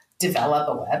develop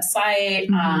a website,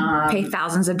 pay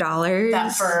thousands of dollars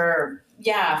for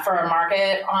a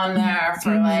market on there,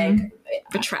 for like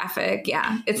the traffic.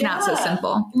 It's not so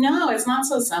simple. No, it's not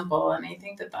so simple. And I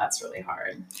think that that's really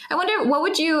hard. I wonder, what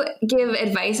would you give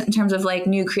advice in terms of like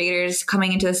new creators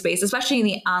coming into the space, especially in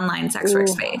the online sex work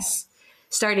space?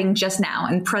 Starting just now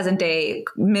in present day,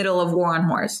 middle of War on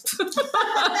Whores.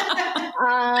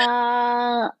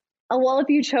 Well, if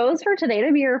you chose for today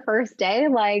to be your first day,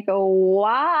 like,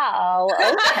 wow, okay,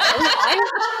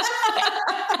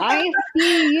 I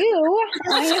see you.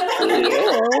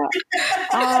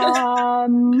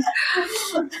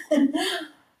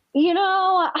 You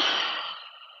know,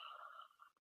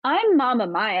 I'm Mama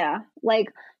Maya.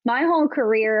 Like, my whole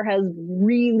career has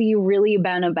really, really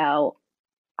been about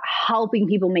helping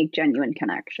people make genuine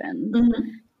connections.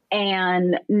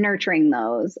 And nurturing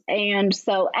those. And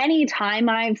so anytime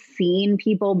I've seen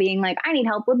people being like, I need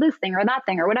help with this thing or that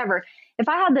thing or whatever, if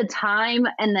I had the time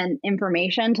and then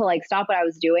information to like stop what I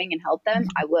was doing and help them,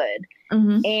 I would.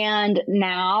 And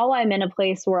now I'm in a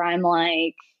place where I'm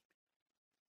like,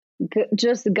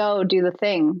 just go do the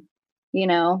thing. You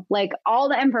know, like all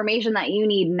the information that you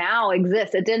need now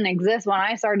exists. It didn't exist when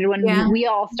I started, when we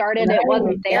all started, it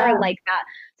wasn't there like that.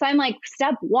 So I'm like,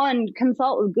 step one,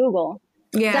 consult with Google.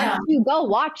 Step two, go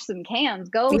watch some cams,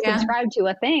 go subscribe to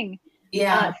a thing.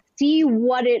 See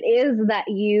what it is that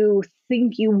you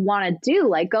think you want to do.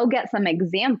 Like, go get some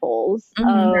examples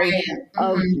of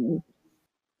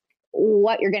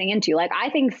what you're getting into. Like, I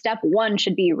think step one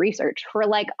should be research for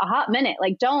like a hot minute.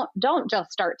 Like, don't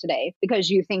just start today because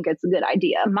you think it's a good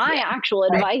idea. My actual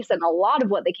advice, and a lot of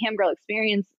what the Cam Girl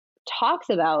Experience talks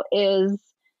about, is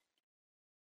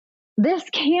this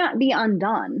can't be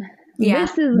undone.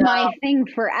 This is my thing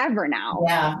forever now.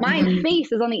 My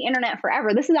face is on the internet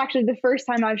forever. This is actually the first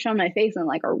time I've shown my face in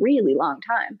like a really long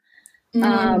time.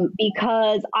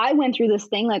 Because I went through this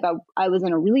thing, like I was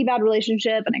in a really bad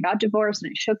relationship and I got divorced and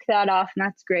I shook that off, and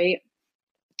that's great.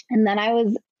 And then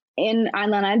and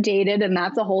then I dated, and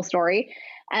that's a whole story.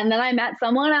 And then I met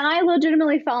someone and I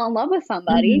legitimately fell in love with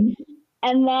somebody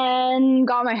and then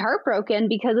got my heart broken,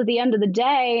 because at the end of the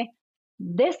day,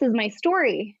 this is my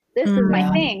story. This is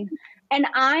my thing. And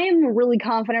I'm a really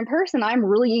confident person. I'm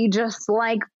really just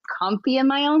like comfy in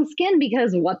my own skin,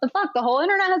 because what the fuck? The whole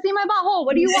internet has seen my butthole.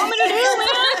 What do you want me to do, man?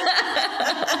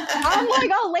 I'm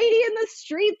like a lady in the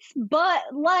streets, but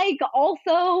like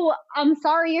also, I'm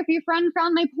sorry if your friend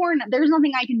found my porn. There's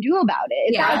nothing I can do about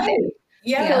it. It's out there.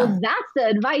 So that's the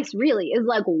advice really, is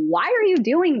like, why are you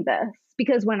doing this?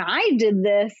 Because when I did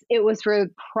this, it was for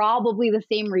probably the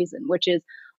same reason, which is,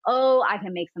 oh, I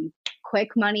can make some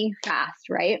quick money fast,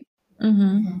 right?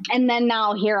 And then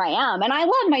now here I am, and I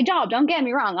love my job. Don't get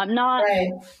me wrong. I'm not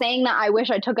saying that I wish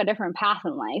I took a different path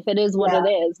in life. It is what it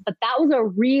is. But that was a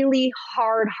really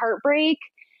hard heartbreak,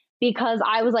 because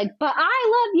I was like, but I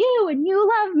love you and you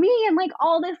love me, and like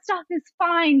all this stuff is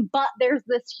fine. But there's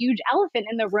this huge elephant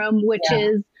in the room, which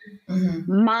is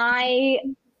my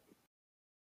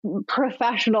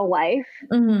professional life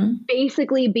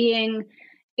basically being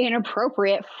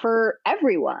inappropriate for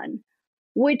everyone,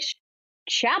 which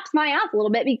chaps my ass a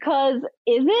little bit, because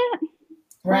is it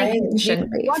like,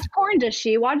 watch porn? Does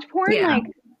she watch porn? Like,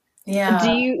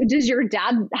 does your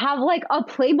dad have like a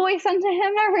Playboy sent to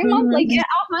him every month? Like, get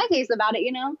off my case about it,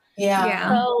 you know?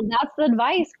 So that's the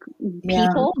advice.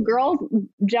 People, girls,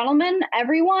 gentlemen,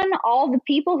 everyone, all the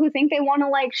people who think they want to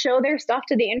like show their stuff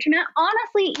to the internet,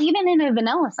 honestly, even in a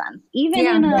vanilla sense, even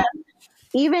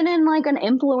in like an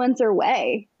influencer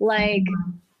way, like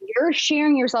you're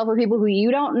sharing yourself with people who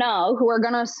you don't know, who are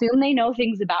going to assume they know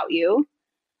things about you,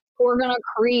 who are going to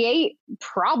create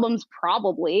problems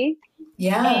probably.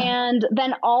 And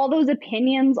then all those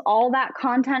opinions, all that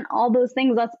content, all those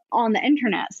things, that's on the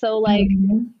internet. So like,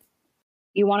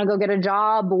 you want to go get a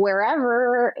job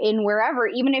wherever,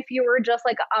 even if you were just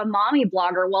like a mommy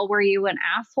blogger, well, were you an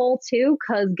asshole too?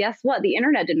 Because guess what? The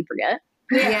internet didn't forget.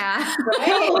 So,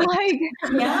 like,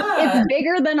 it's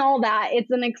bigger than all that.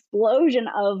 It's an explosion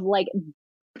of like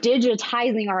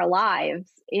digitizing our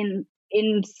lives in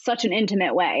such an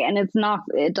intimate way, and it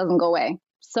doesn't go away.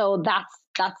 So that's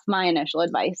my initial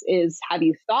advice, is have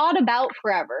you thought about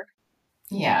forever?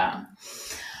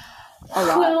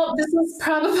 Well, this is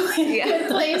probably a good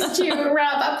place to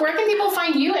wrap up. Where can people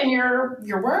find you and your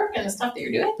work and the stuff that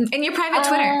you're doing? And your private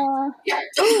Twitter.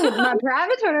 My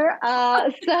private Twitter.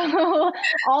 So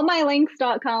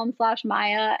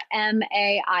allmylinks.com/Maya,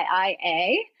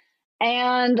 MAIIA.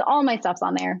 And all my stuff's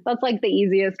on there. That's like the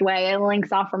easiest way. It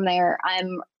links off from there.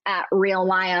 I'm at Real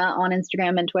Maya on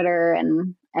Instagram and Twitter,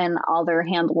 and other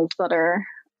handles that are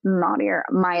naughtier.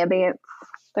 Maya Bates.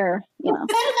 They're, you know.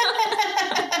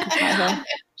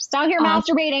 Just out here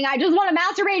masturbating. I just want to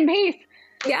masturbate in peace.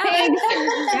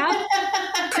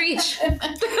 Preach.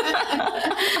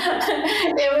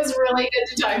 It was really good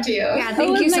to talk to you.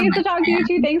 Thank you so much. Nice to talk to you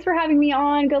too. Thanks for having me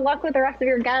on. Good luck with the rest of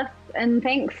your guests, and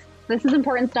thanks. This is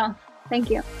important stuff. Thank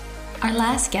you. Our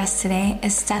last guest today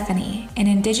is Stephanie, an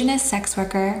Indigenous sex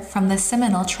worker from the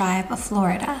Seminole tribe of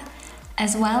Florida.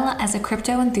 as well as a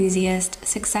crypto enthusiast,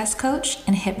 success coach,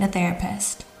 and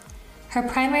hypnotherapist. Her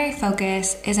primary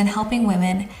focus is in helping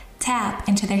women tap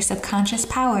into their subconscious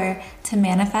power to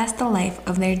manifest the life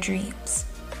of their dreams.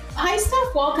 Hi,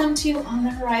 Steph. Welcome to On the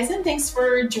Horizon. Thanks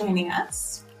for joining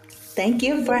us. Thank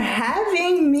you for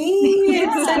having me.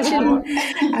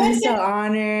 I'm so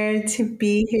honored to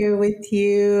be here with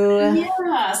you.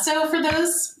 Yeah. So for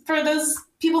those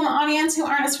people in the audience who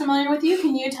aren't as familiar with you,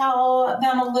 can you tell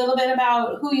them a little bit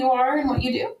about who you are and what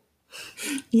you do?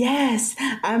 Yes,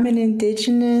 I'm an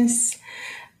Indigenous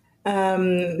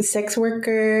sex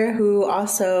worker who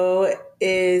also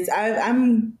is,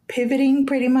 I'm pivoting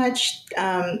pretty much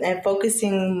and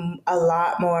focusing a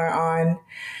lot more on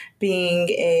being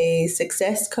a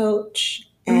success coach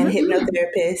and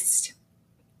hypnotherapist,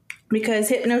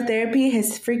 because hypnotherapy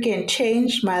has freaking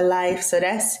changed my life. So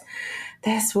that's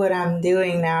what I'm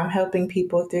doing now. I'm helping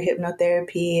people through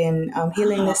hypnotherapy and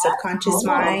healing the subconscious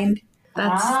mind.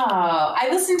 Wow. I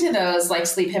listen to those like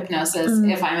sleep hypnosis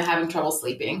if I'm having trouble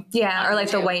sleeping. Yeah, or like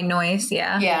the white noise.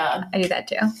 Yeah. Yeah. I do that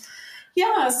too.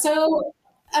 Yeah. So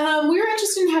we were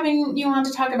interested in having you on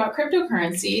to talk about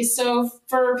cryptocurrency. So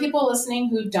for people listening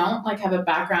who don't like have a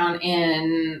background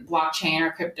in blockchain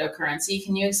or cryptocurrency,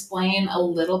 can you explain a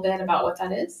little bit about what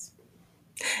that is?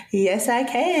 Yes, I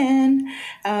can.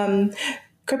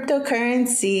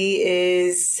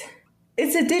 Cryptocurrency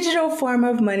it's a digital form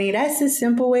of money. That's a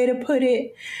simple way to put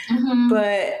it.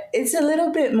 But it's a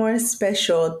little bit more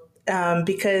special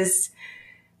because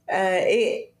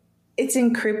it's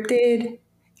encrypted.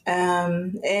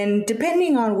 And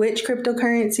depending on which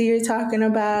cryptocurrency you're talking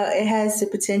about, it has the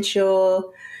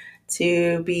potential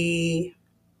to be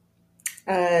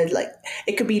like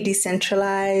it could be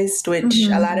decentralized, which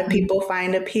a lot of people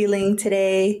find appealing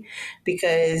today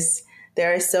because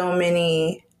there are so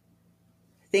many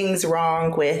things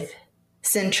wrong with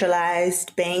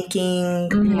centralized banking,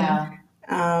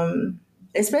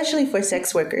 especially for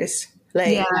sex workers.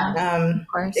 Like, of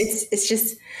course. it's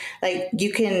just like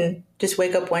you can just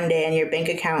wake up one day and your bank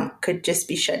account could just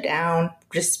be shut down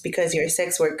just because you're a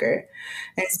sex worker.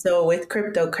 And so with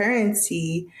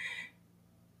cryptocurrency,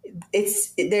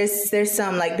 there's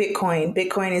some like Bitcoin.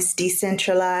 Bitcoin is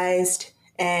decentralized,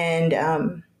 and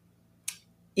all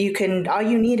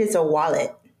you need is a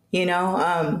wallet. You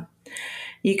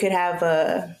could have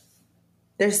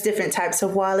there's different types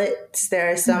of wallets.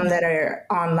 There are some that are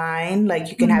online, like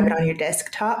you can have it on your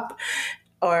desktop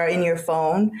or in your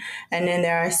phone. And then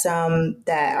there are some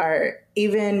that are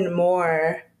even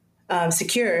more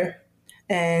secure.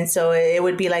 And so it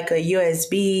would be like a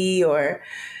USB, or,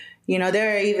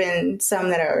 there are even some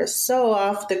that are so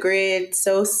off the grid,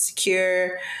 so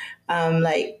secure,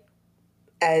 like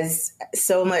as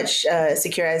so much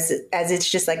secure as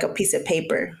it's just like a piece of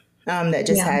paper that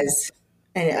just has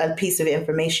a piece of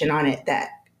information on it that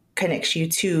connects you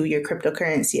to your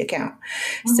cryptocurrency account.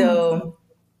 So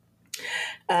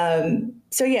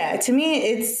yeah, to me,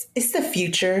 it's the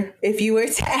future. If you were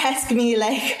to ask me,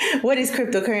 like, what is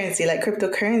cryptocurrency? Like,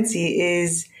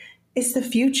 cryptocurrency it's the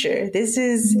future. This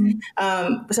is,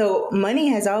 so money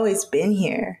has always been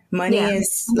here. Money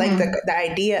is like the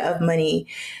idea of money.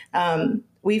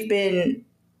 We've been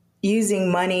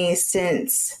using money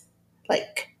since,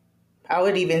 like, I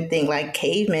would even think like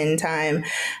caveman time.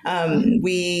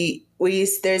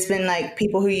 There's been like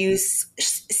people who use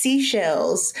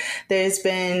seashells. There's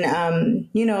been,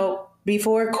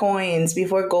 before coins,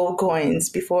 before gold coins,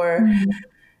 before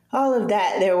all of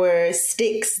that, there were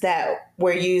sticks that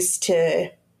were used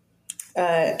to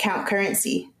count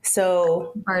currency.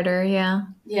 So barter,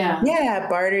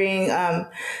 bartering.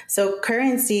 So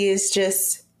currency is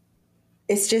just,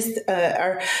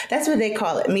 that's what they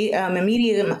call it. A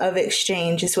medium of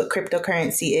exchange is what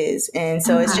cryptocurrency is. And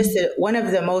so it's just one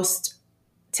of the most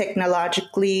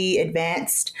technologically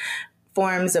advanced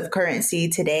forms of currency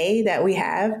today that we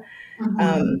have.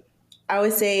 I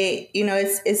would say,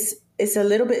 it's a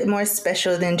little bit more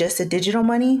special than just a digital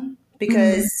money,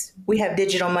 because we have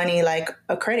digital money like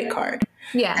a credit card.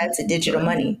 Yeah. That's a digital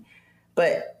money.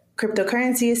 But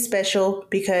cryptocurrency is special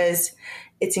because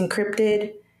it's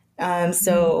encrypted.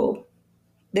 So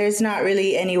there's not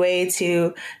really any way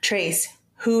to trace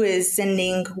who is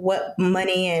sending what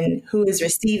money and who is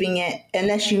receiving it,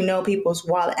 unless you know people's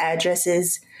wallet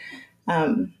addresses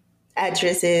or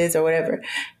whatever.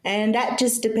 And that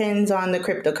just depends on the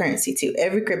cryptocurrency too.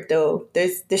 Every crypto,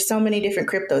 there's so many different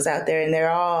cryptos out there, and they're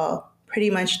all pretty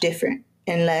much different,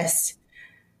 unless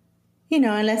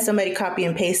somebody copy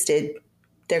and pasted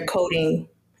their coding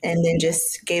and then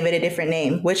just gave it a different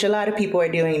name, which a lot of people are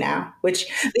doing now, which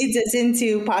leads us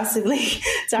into possibly Where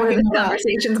talking the about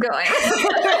conversation's going.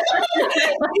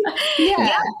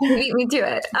 yeah. You beat me to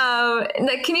it.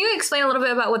 Can you explain a little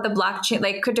bit about what the blockchain,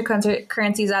 like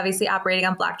cryptocurrency is obviously operating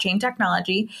on blockchain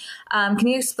technology. Can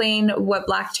you explain what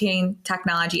blockchain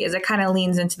technology is? It kind of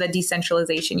leans into the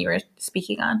decentralization you were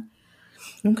speaking on.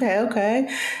 Okay.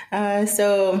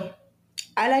 So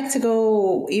I like to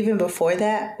go even before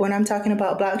that when I'm talking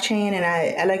about blockchain, and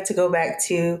I like to go back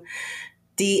to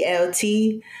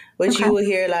DLT, which you will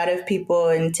hear a lot of people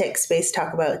in tech space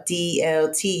talk about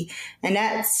DLT, and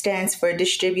that stands for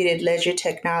Distributed Ledger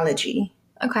Technology.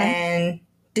 Okay. And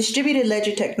distributed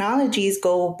ledger technologies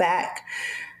go back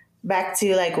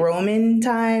to like Roman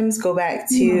times, go back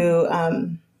to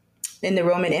in the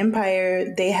Roman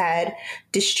Empire, they had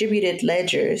distributed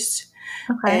ledgers.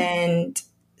 Okay. And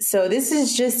so this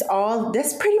is just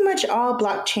that's pretty much all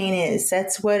blockchain is.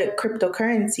 That's what a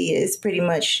cryptocurrency is pretty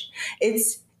much.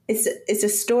 It's a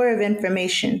store of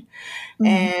information.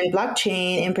 And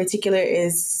blockchain in particular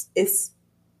is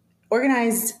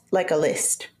organized like a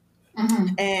list.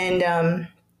 And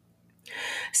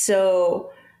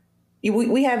so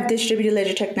we have distributed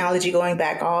ledger technology going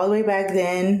back all the way back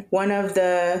then. One of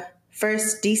the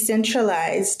first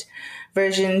decentralized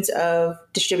versions of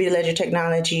distributed ledger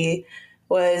technology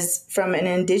was from an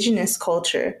indigenous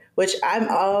culture, which I'm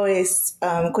always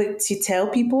quick to tell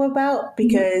people about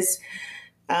because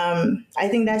I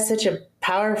think that's such a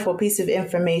powerful piece of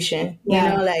information. You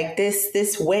know, like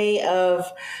this way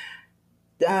of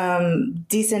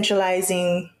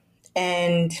decentralizing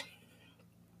and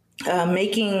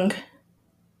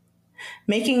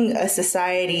making a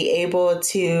society able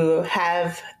to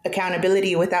have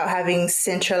accountability without having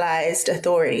centralized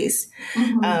authorities.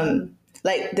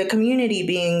 Like the community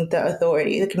being the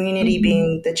authority, the community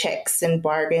being the checks and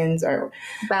bargains, or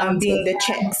being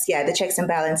the checks and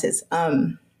balances.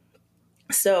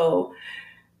 So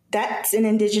that's an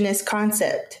indigenous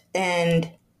concept.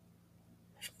 And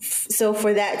so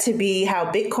for that to be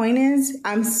how Bitcoin is,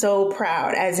 I'm so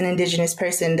proud as an indigenous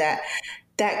person that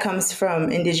comes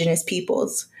from indigenous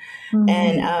peoples.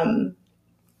 And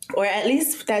or at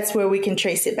least that's where we can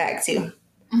trace it back to.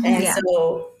 And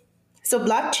so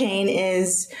blockchain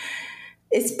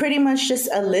it's pretty much just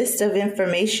a list of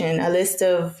information, a list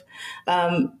of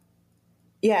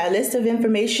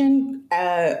information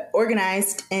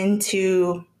organized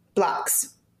into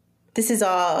blocks. This is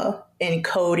all in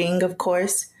coding, of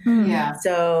course.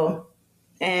 So,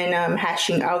 and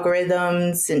hashing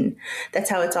algorithms, and that's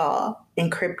how it's all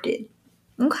encrypted.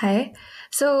 Okay.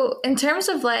 So in terms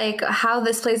of like how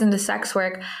this plays into sex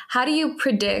work, how do you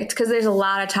predict, because there's a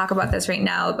lot of talk about this right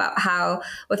now about how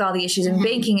with all the issues in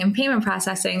banking and payment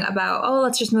processing about,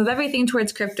 let's just move everything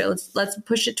towards crypto. Let's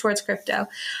push it towards crypto.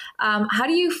 How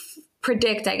do you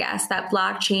predict, I guess, that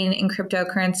blockchain and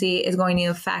cryptocurrency is going to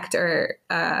affect or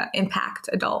impact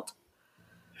adult?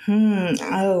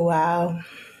 Oh, wow.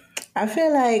 I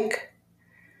feel like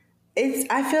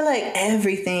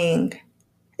everything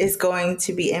is going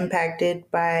to be impacted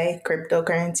by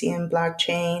cryptocurrency and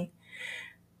blockchain.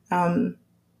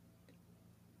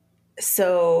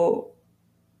 So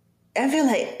I feel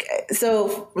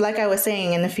like I was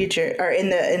saying in the future, or in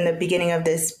the beginning of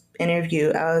this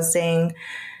interview, I was saying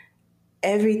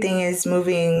everything is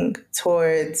moving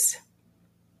towards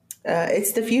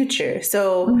it's the future.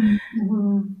 So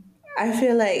I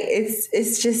feel like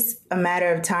it's just a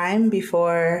matter of time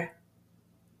before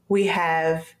we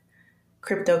have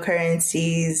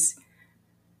cryptocurrencies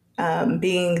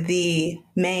being the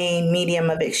main medium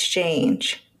of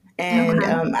exchange. And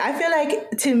I feel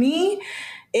like, to me,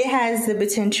 it has the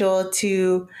potential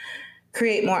to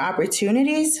create more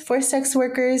opportunities for sex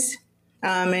workers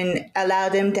and allow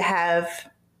them to have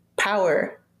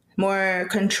power, more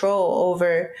control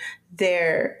over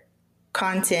their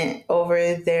content,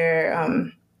 over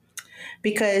their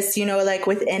because, like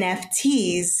with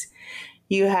NFTs,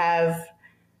 you have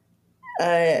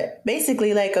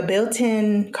basically like a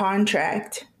built-in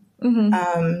contract.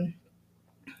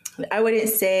 I wouldn't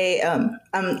say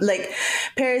like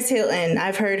Paris Hilton.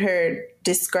 I've heard her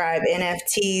describe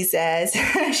NFTs as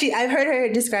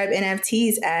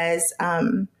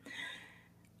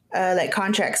like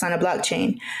contracts on a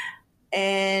blockchain,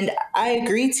 and I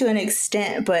agree to an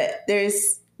extent. But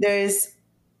there's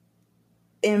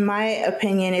in my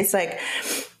opinion, it's like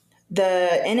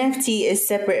the NFT is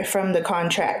separate from the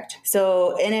contract.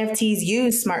 So NFTs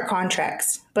use smart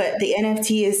contracts, but the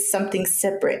NFT is something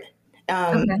separate.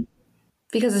 Okay.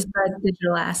 Because it's the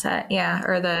digital asset,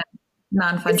 or the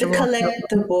non-fungible. It's a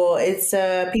collectible. It's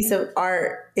a piece of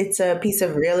art. It's a piece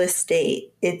of real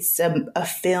estate. It's a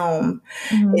film.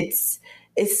 Mm-hmm.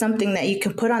 It's something that you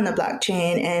can put on the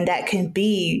blockchain, and that can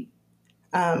be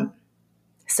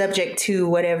subject to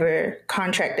whatever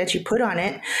contract that you put on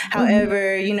it.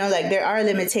 However, you know, like there are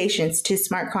limitations to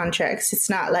smart contracts. It's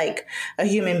not like a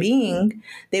human being.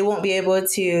 They won't be able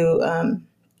to,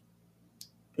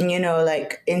 you know,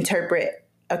 like interpret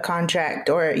a contract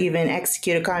or even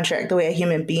execute a contract the way a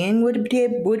human being would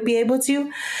be able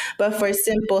to. But for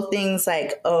simple things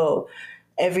like, oh,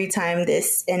 every time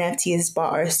this NFT is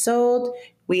bought or sold,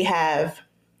 we have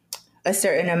a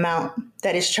certain amount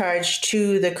that is charged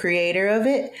to the creator of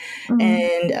it.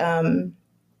 And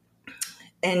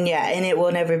it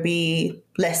will never be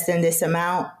less than this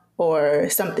amount or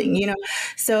something, you know?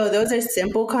 So those are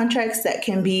simple contracts that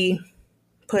can be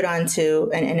put onto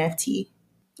an NFT.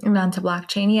 Onto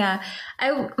blockchain. Yeah.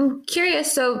 I'm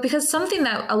curious. So, because something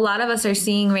that a lot of us are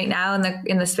seeing right now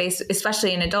in the space,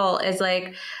 especially in adult, is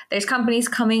like there's companies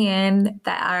coming in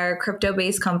that are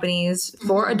crypto-based companies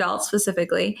for adults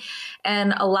specifically.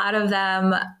 And a lot of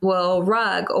them will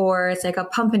rug, or it's like a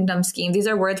pump and dump scheme. These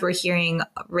are words we're hearing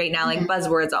right now, like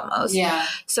buzzwords almost. Yeah.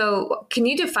 So can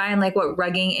you define like what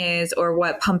rugging is or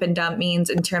what pump and dump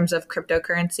means in terms of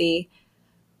cryptocurrency?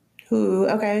 Ooh,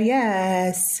 okay.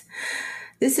 Yes.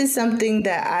 This is something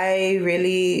that I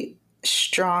really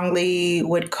strongly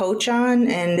would coach on.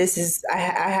 And this is, I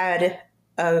had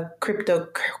a crypto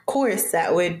course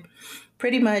that would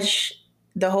pretty much,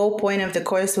 the whole point of the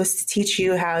course was to teach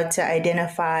you how to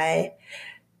identify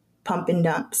pump and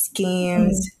dump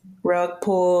schemes, rug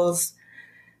pulls.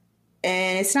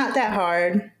 And it's not that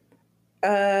hard.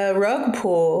 A rug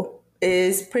pull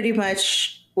is pretty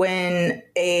much when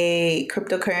a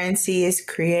cryptocurrency is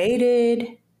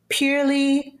created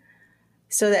purely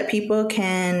so that people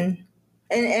can,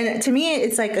 and to me,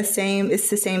 it's like it's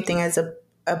the same thing as a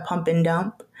pump and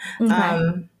dump.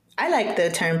 Okay. I like the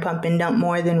term pump and dump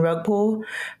more than rug pull,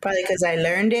 probably because I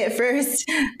learned it first.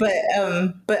 But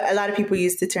a lot of people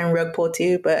use the term rug pull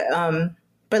too. But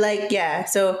like, yeah,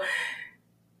 so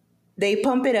they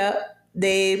pump it up.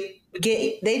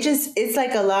 It's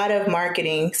like a lot of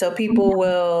marketing. So people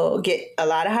will get a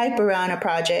lot of hype around a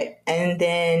project, and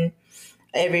then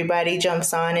everybody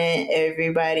jumps on it.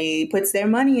 Everybody puts their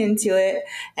money into it.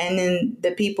 And then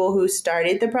the people who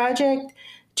started the project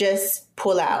just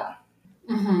pull out.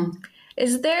 Mm-hmm.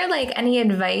 Is there like any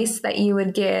advice that you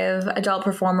would give adult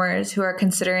performers who are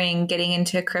considering getting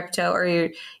into crypto, or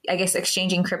I guess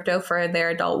exchanging crypto for their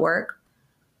adult work?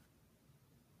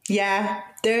 Yeah,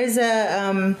 there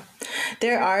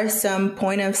are some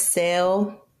point of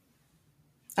sale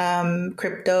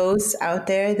cryptos out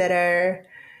there that are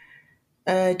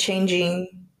changing.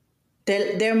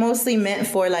 They're mostly meant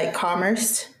for like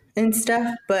commerce and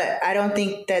stuff, but I don't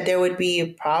think that there would be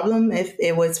a problem if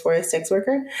it was for a sex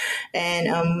worker. And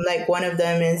like one of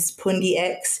them is Pundi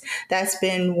X. That's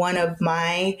been one of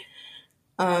my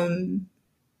one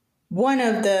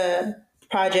of the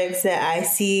projects that I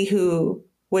see who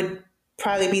would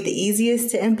probably be the easiest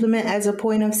to implement as a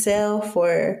point of sale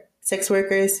for sex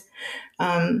workers.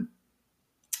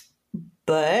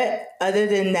 But other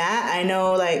than that, I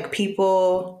know like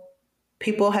people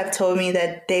have told me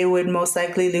that they would most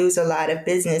likely lose a lot of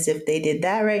business if they did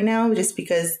that right now, just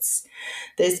because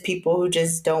there's people who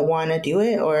just don't want to do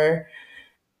it, or,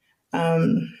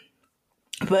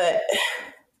 but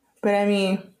I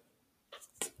mean,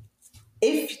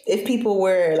 if people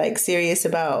were like serious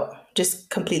about just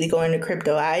completely going to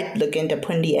crypto, I'd look into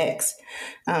Pundi X.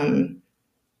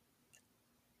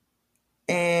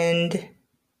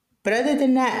 But other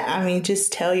than that, I mean,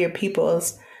 just tell your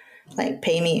peoples, like,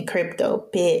 pay me in crypto,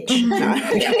 bitch. I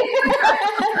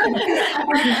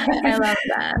love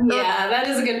that. Yeah, that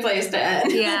is a good place to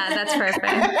end. Yeah, that's perfect.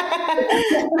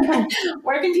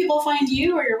 Where can people find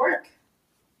you or your work?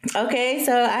 Okay,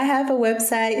 so I have a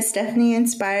website,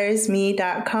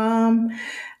 stephanieinspiresme.com.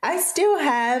 I still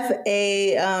have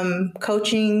a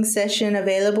coaching session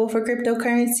available for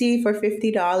cryptocurrency for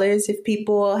 $50 if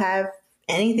people have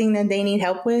anything that they need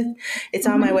help with. It's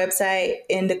on my website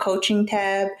in the coaching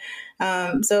tab.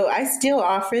 So I still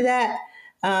offer that.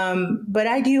 But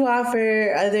I do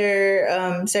offer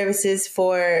other services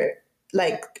for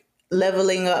like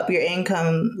leveling up your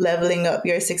income, leveling up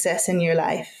your success in your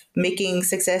life, making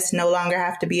success no longer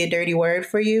have to be a dirty word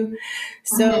for you.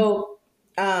 So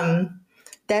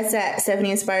that's at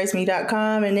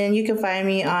stephanieinspiresme.com. And then you can find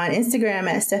me on Instagram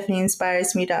at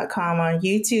stephanieinspiresme.com, on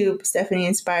YouTube, Stephanie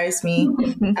Inspires Me,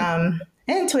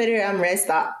 and Twitter, I'm Res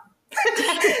Thought.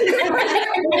 That's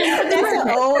an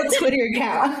old Twitter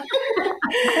account.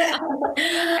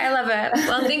 I love it.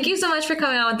 Well, thank you so much for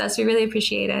coming on with us. We really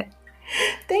appreciate it.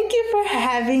 Thank you for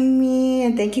having me,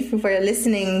 and thank you for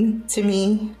listening to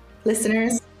me,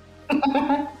 listeners.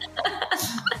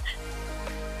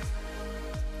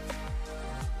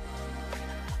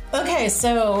 Okay,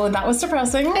 so that was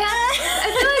depressing.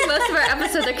 I feel like most of our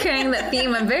episodes are carrying that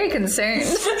theme. I'm very concerned.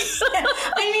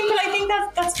 I mean, but I think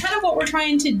that's kind of what we're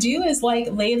trying to do, is like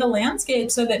lay the landscape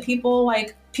so that people,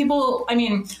 I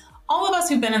mean, all of us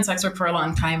who've been in sex work for a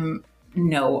long time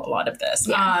know a lot of this.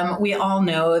 Yeah. We all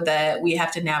know that we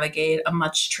have to navigate a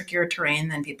much trickier terrain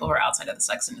than people who are outside of the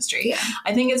sex industry. Yeah.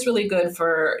 I think it's really good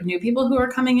for new people who are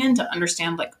coming in to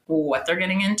understand like what they're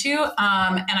getting into. And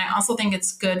I also think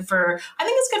it's good for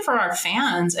our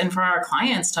fans and for our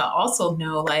clients to also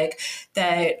know like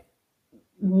that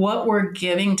what we're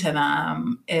giving to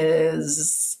them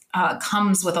is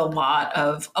comes with a lot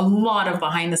of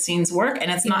behind the scenes work. And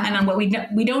it's not, and what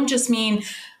we don't just mean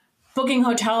booking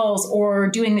hotels or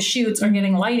doing the shoots or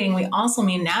getting lighting. We also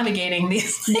mean navigating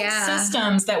these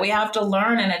systems that we have to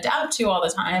learn and adapt to all the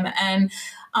time. And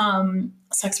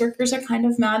sex workers are kind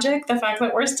of magic. The fact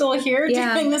that we're still here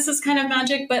doing this is kind of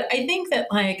magic. But I think that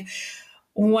like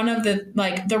one of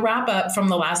the wrap up from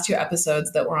the last 2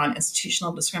 episodes that were on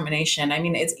institutional discrimination, I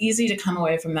mean, it's easy to come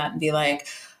away from that and be like,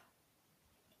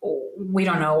 we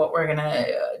don't know what we're going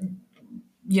to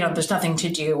there's nothing to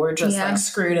do. We're just like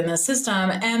screwed in the system.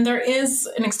 And there is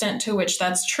an extent to which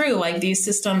that's true. Like these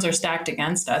systems are stacked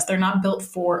against us. They're not built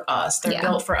for us. They're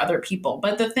built for other people.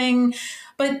 But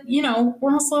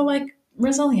we're also like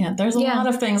resilient. There's a lot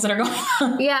of things that are going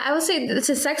on. Yeah, I will say to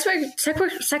sex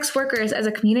workers as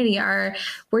a community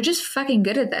we're just fucking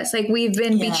good at this. Like we've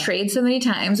been betrayed so many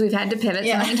times. We've had to pivot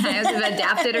so many times. We've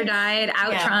adapted or died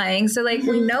out trying. So like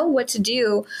we know what to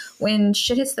do when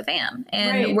shit hits the fan,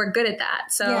 and we're good at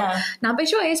that. So not by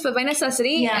choice, but by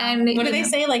necessity. Yeah. And what do they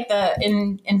say? Like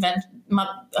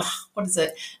what is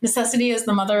it? Necessity is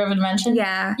the mother of invention.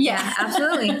 Yeah,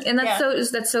 absolutely. And that's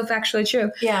so factually true.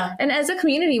 Yeah. And as a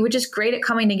community, we're just great at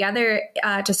coming together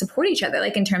to support each other,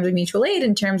 like in terms of mutual aid,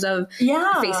 in terms of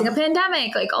facing a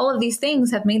pandemic, like all of these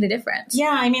things have made a difference. Yeah.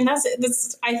 I mean,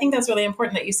 I think that's really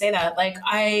important that you say that. Like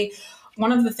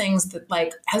one of the things that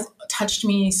like has touched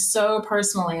me so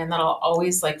personally and that I'll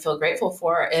always like feel grateful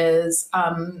for is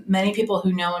many people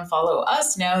who know and follow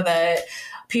us know that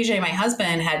PJ, my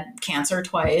husband, had cancer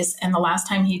twice. And the last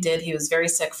time he did, he was very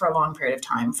sick for a long period of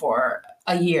time, for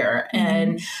a year.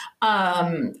 And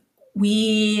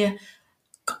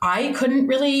I couldn't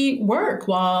really work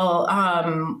while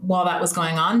that was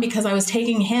going on, because I was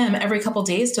taking him every couple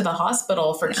days to the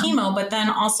hospital for chemo. But then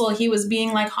also he was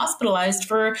being like hospitalized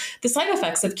for the side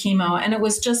effects of chemo. And it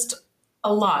was just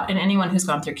a lot. And anyone who's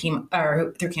gone through chemo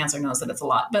or through cancer knows that it's a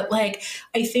lot. But like,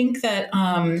 I think that,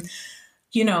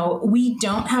 we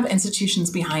don't have institutions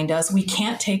behind us. We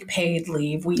can't take paid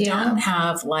leave. We don't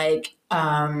have like,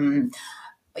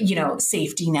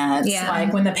 safety nets. Yeah.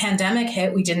 Like when the pandemic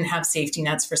hit, we didn't have safety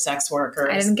nets for sex workers.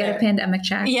 I didn't get a pandemic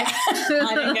check. Yeah,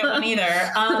 I didn't get one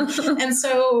either. And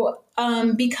so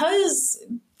because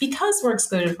we're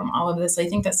excluded from all of this, I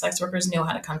think that sex workers knew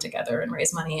how to come together and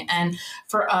raise money. And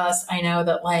for us, I know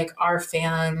that like our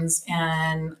fans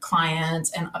and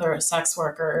clients and other sex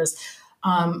workers,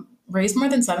 raised more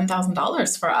than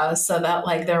 $7,000 for us, so that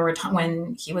like there were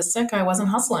when he was sick, I wasn't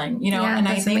hustling, and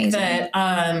I think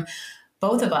that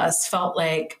both of us felt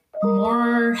like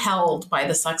more held by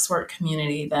the sex work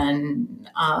community than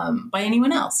by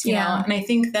anyone else, you know? And I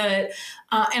think that,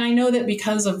 and I know that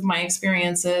because of my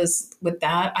experiences with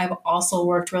that, I've also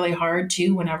worked really hard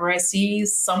too, whenever I see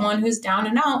someone who's down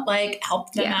and out, like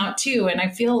help them out too. And I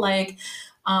feel like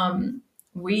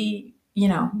we're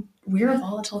a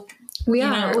volatile. We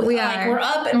are. Like we're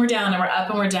up and we're down and we're up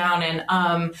and we're down.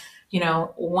 And,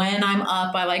 when I'm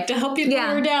up, I like to help people who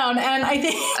are down. And I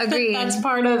think that's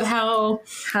part of how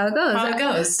it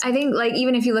goes. I think like,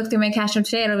 even if you look through my cash app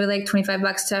today, it'll be like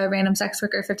 $25 to a random sex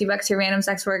worker, $50 to a random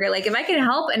sex worker. Like if I can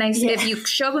help and if you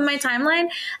show up in my timeline,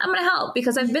 I'm going to help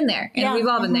because I've been there and we've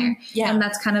all been there. Yeah. And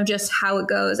that's kind of just how it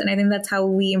goes. And I think that's how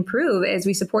we improve, is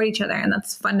we support each other. And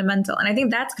that's fundamental. And I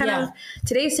think that's kind of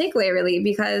today's takeaway, really,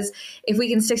 because if we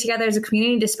can stick together as a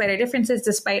community, despite our differences,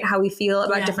 despite how we feel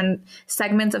about different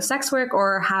segments of sex work,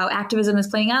 or how activism is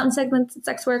playing out in segments of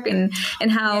sex work, and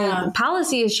how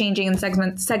policy is changing in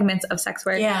segments of sex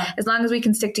work, as long as we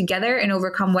can stick together and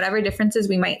overcome whatever differences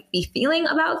we might be feeling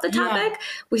about the topic,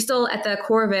 we still at the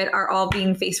core of it are all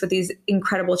being faced with these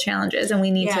incredible challenges, and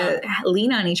we need to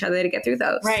lean on each other to get through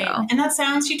those. Right. So. And that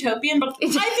sounds utopian, but I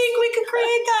think we could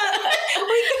create that.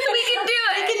 we can do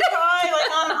it. We can try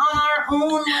like on our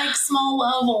own like small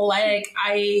level. Like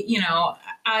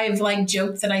I've like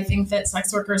joked that I think that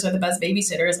sex workers are the best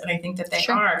babysitters, and I think that they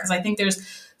are, because I think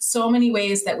there's so many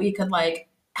ways that we could like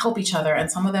help each other.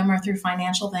 And some of them are through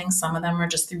financial things. Some of them are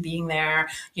just through being there.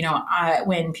 You know,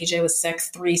 when PJ was sick,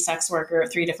 3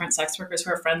 different sex workers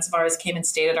who are friends of ours came and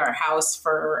stayed at our house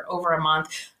for over a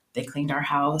month. They cleaned our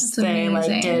house. They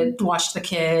like watched the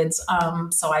kids.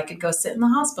 So I could go sit in the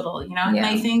hospital, you know? Yeah. And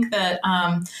I think that,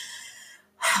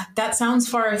 that sounds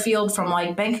far afield from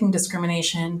like banking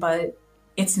discrimination, but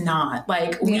it's not.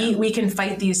 Like we can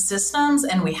fight these systems,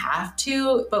 and we have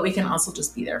to, but we can also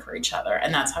just be there for each other,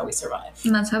 and that's how we survive.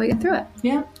 And that's how we get through it.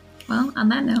 Yeah. Well, on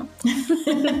that note.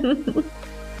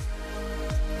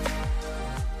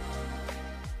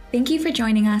 Thank you for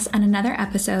joining us on another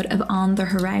episode of On the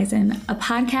Horizon, a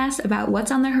podcast about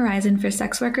what's on the horizon for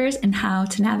sex workers and how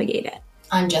to navigate it.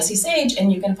 I'm Jessie Sage,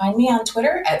 and you can find me on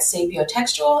Twitter at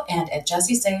sapiotextual and at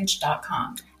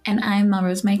jessiesage.com. And I'm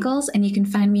Melrose Michaels, and you can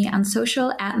find me on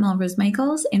social at Melrose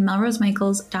Michaels and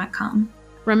melrosemichaels.com.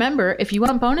 Remember, if you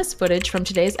want bonus footage from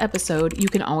today's episode, you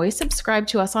can always subscribe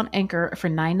to us on Anchor for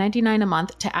 $9.99 a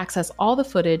month to access all the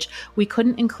footage we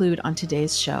couldn't include on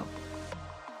today's show.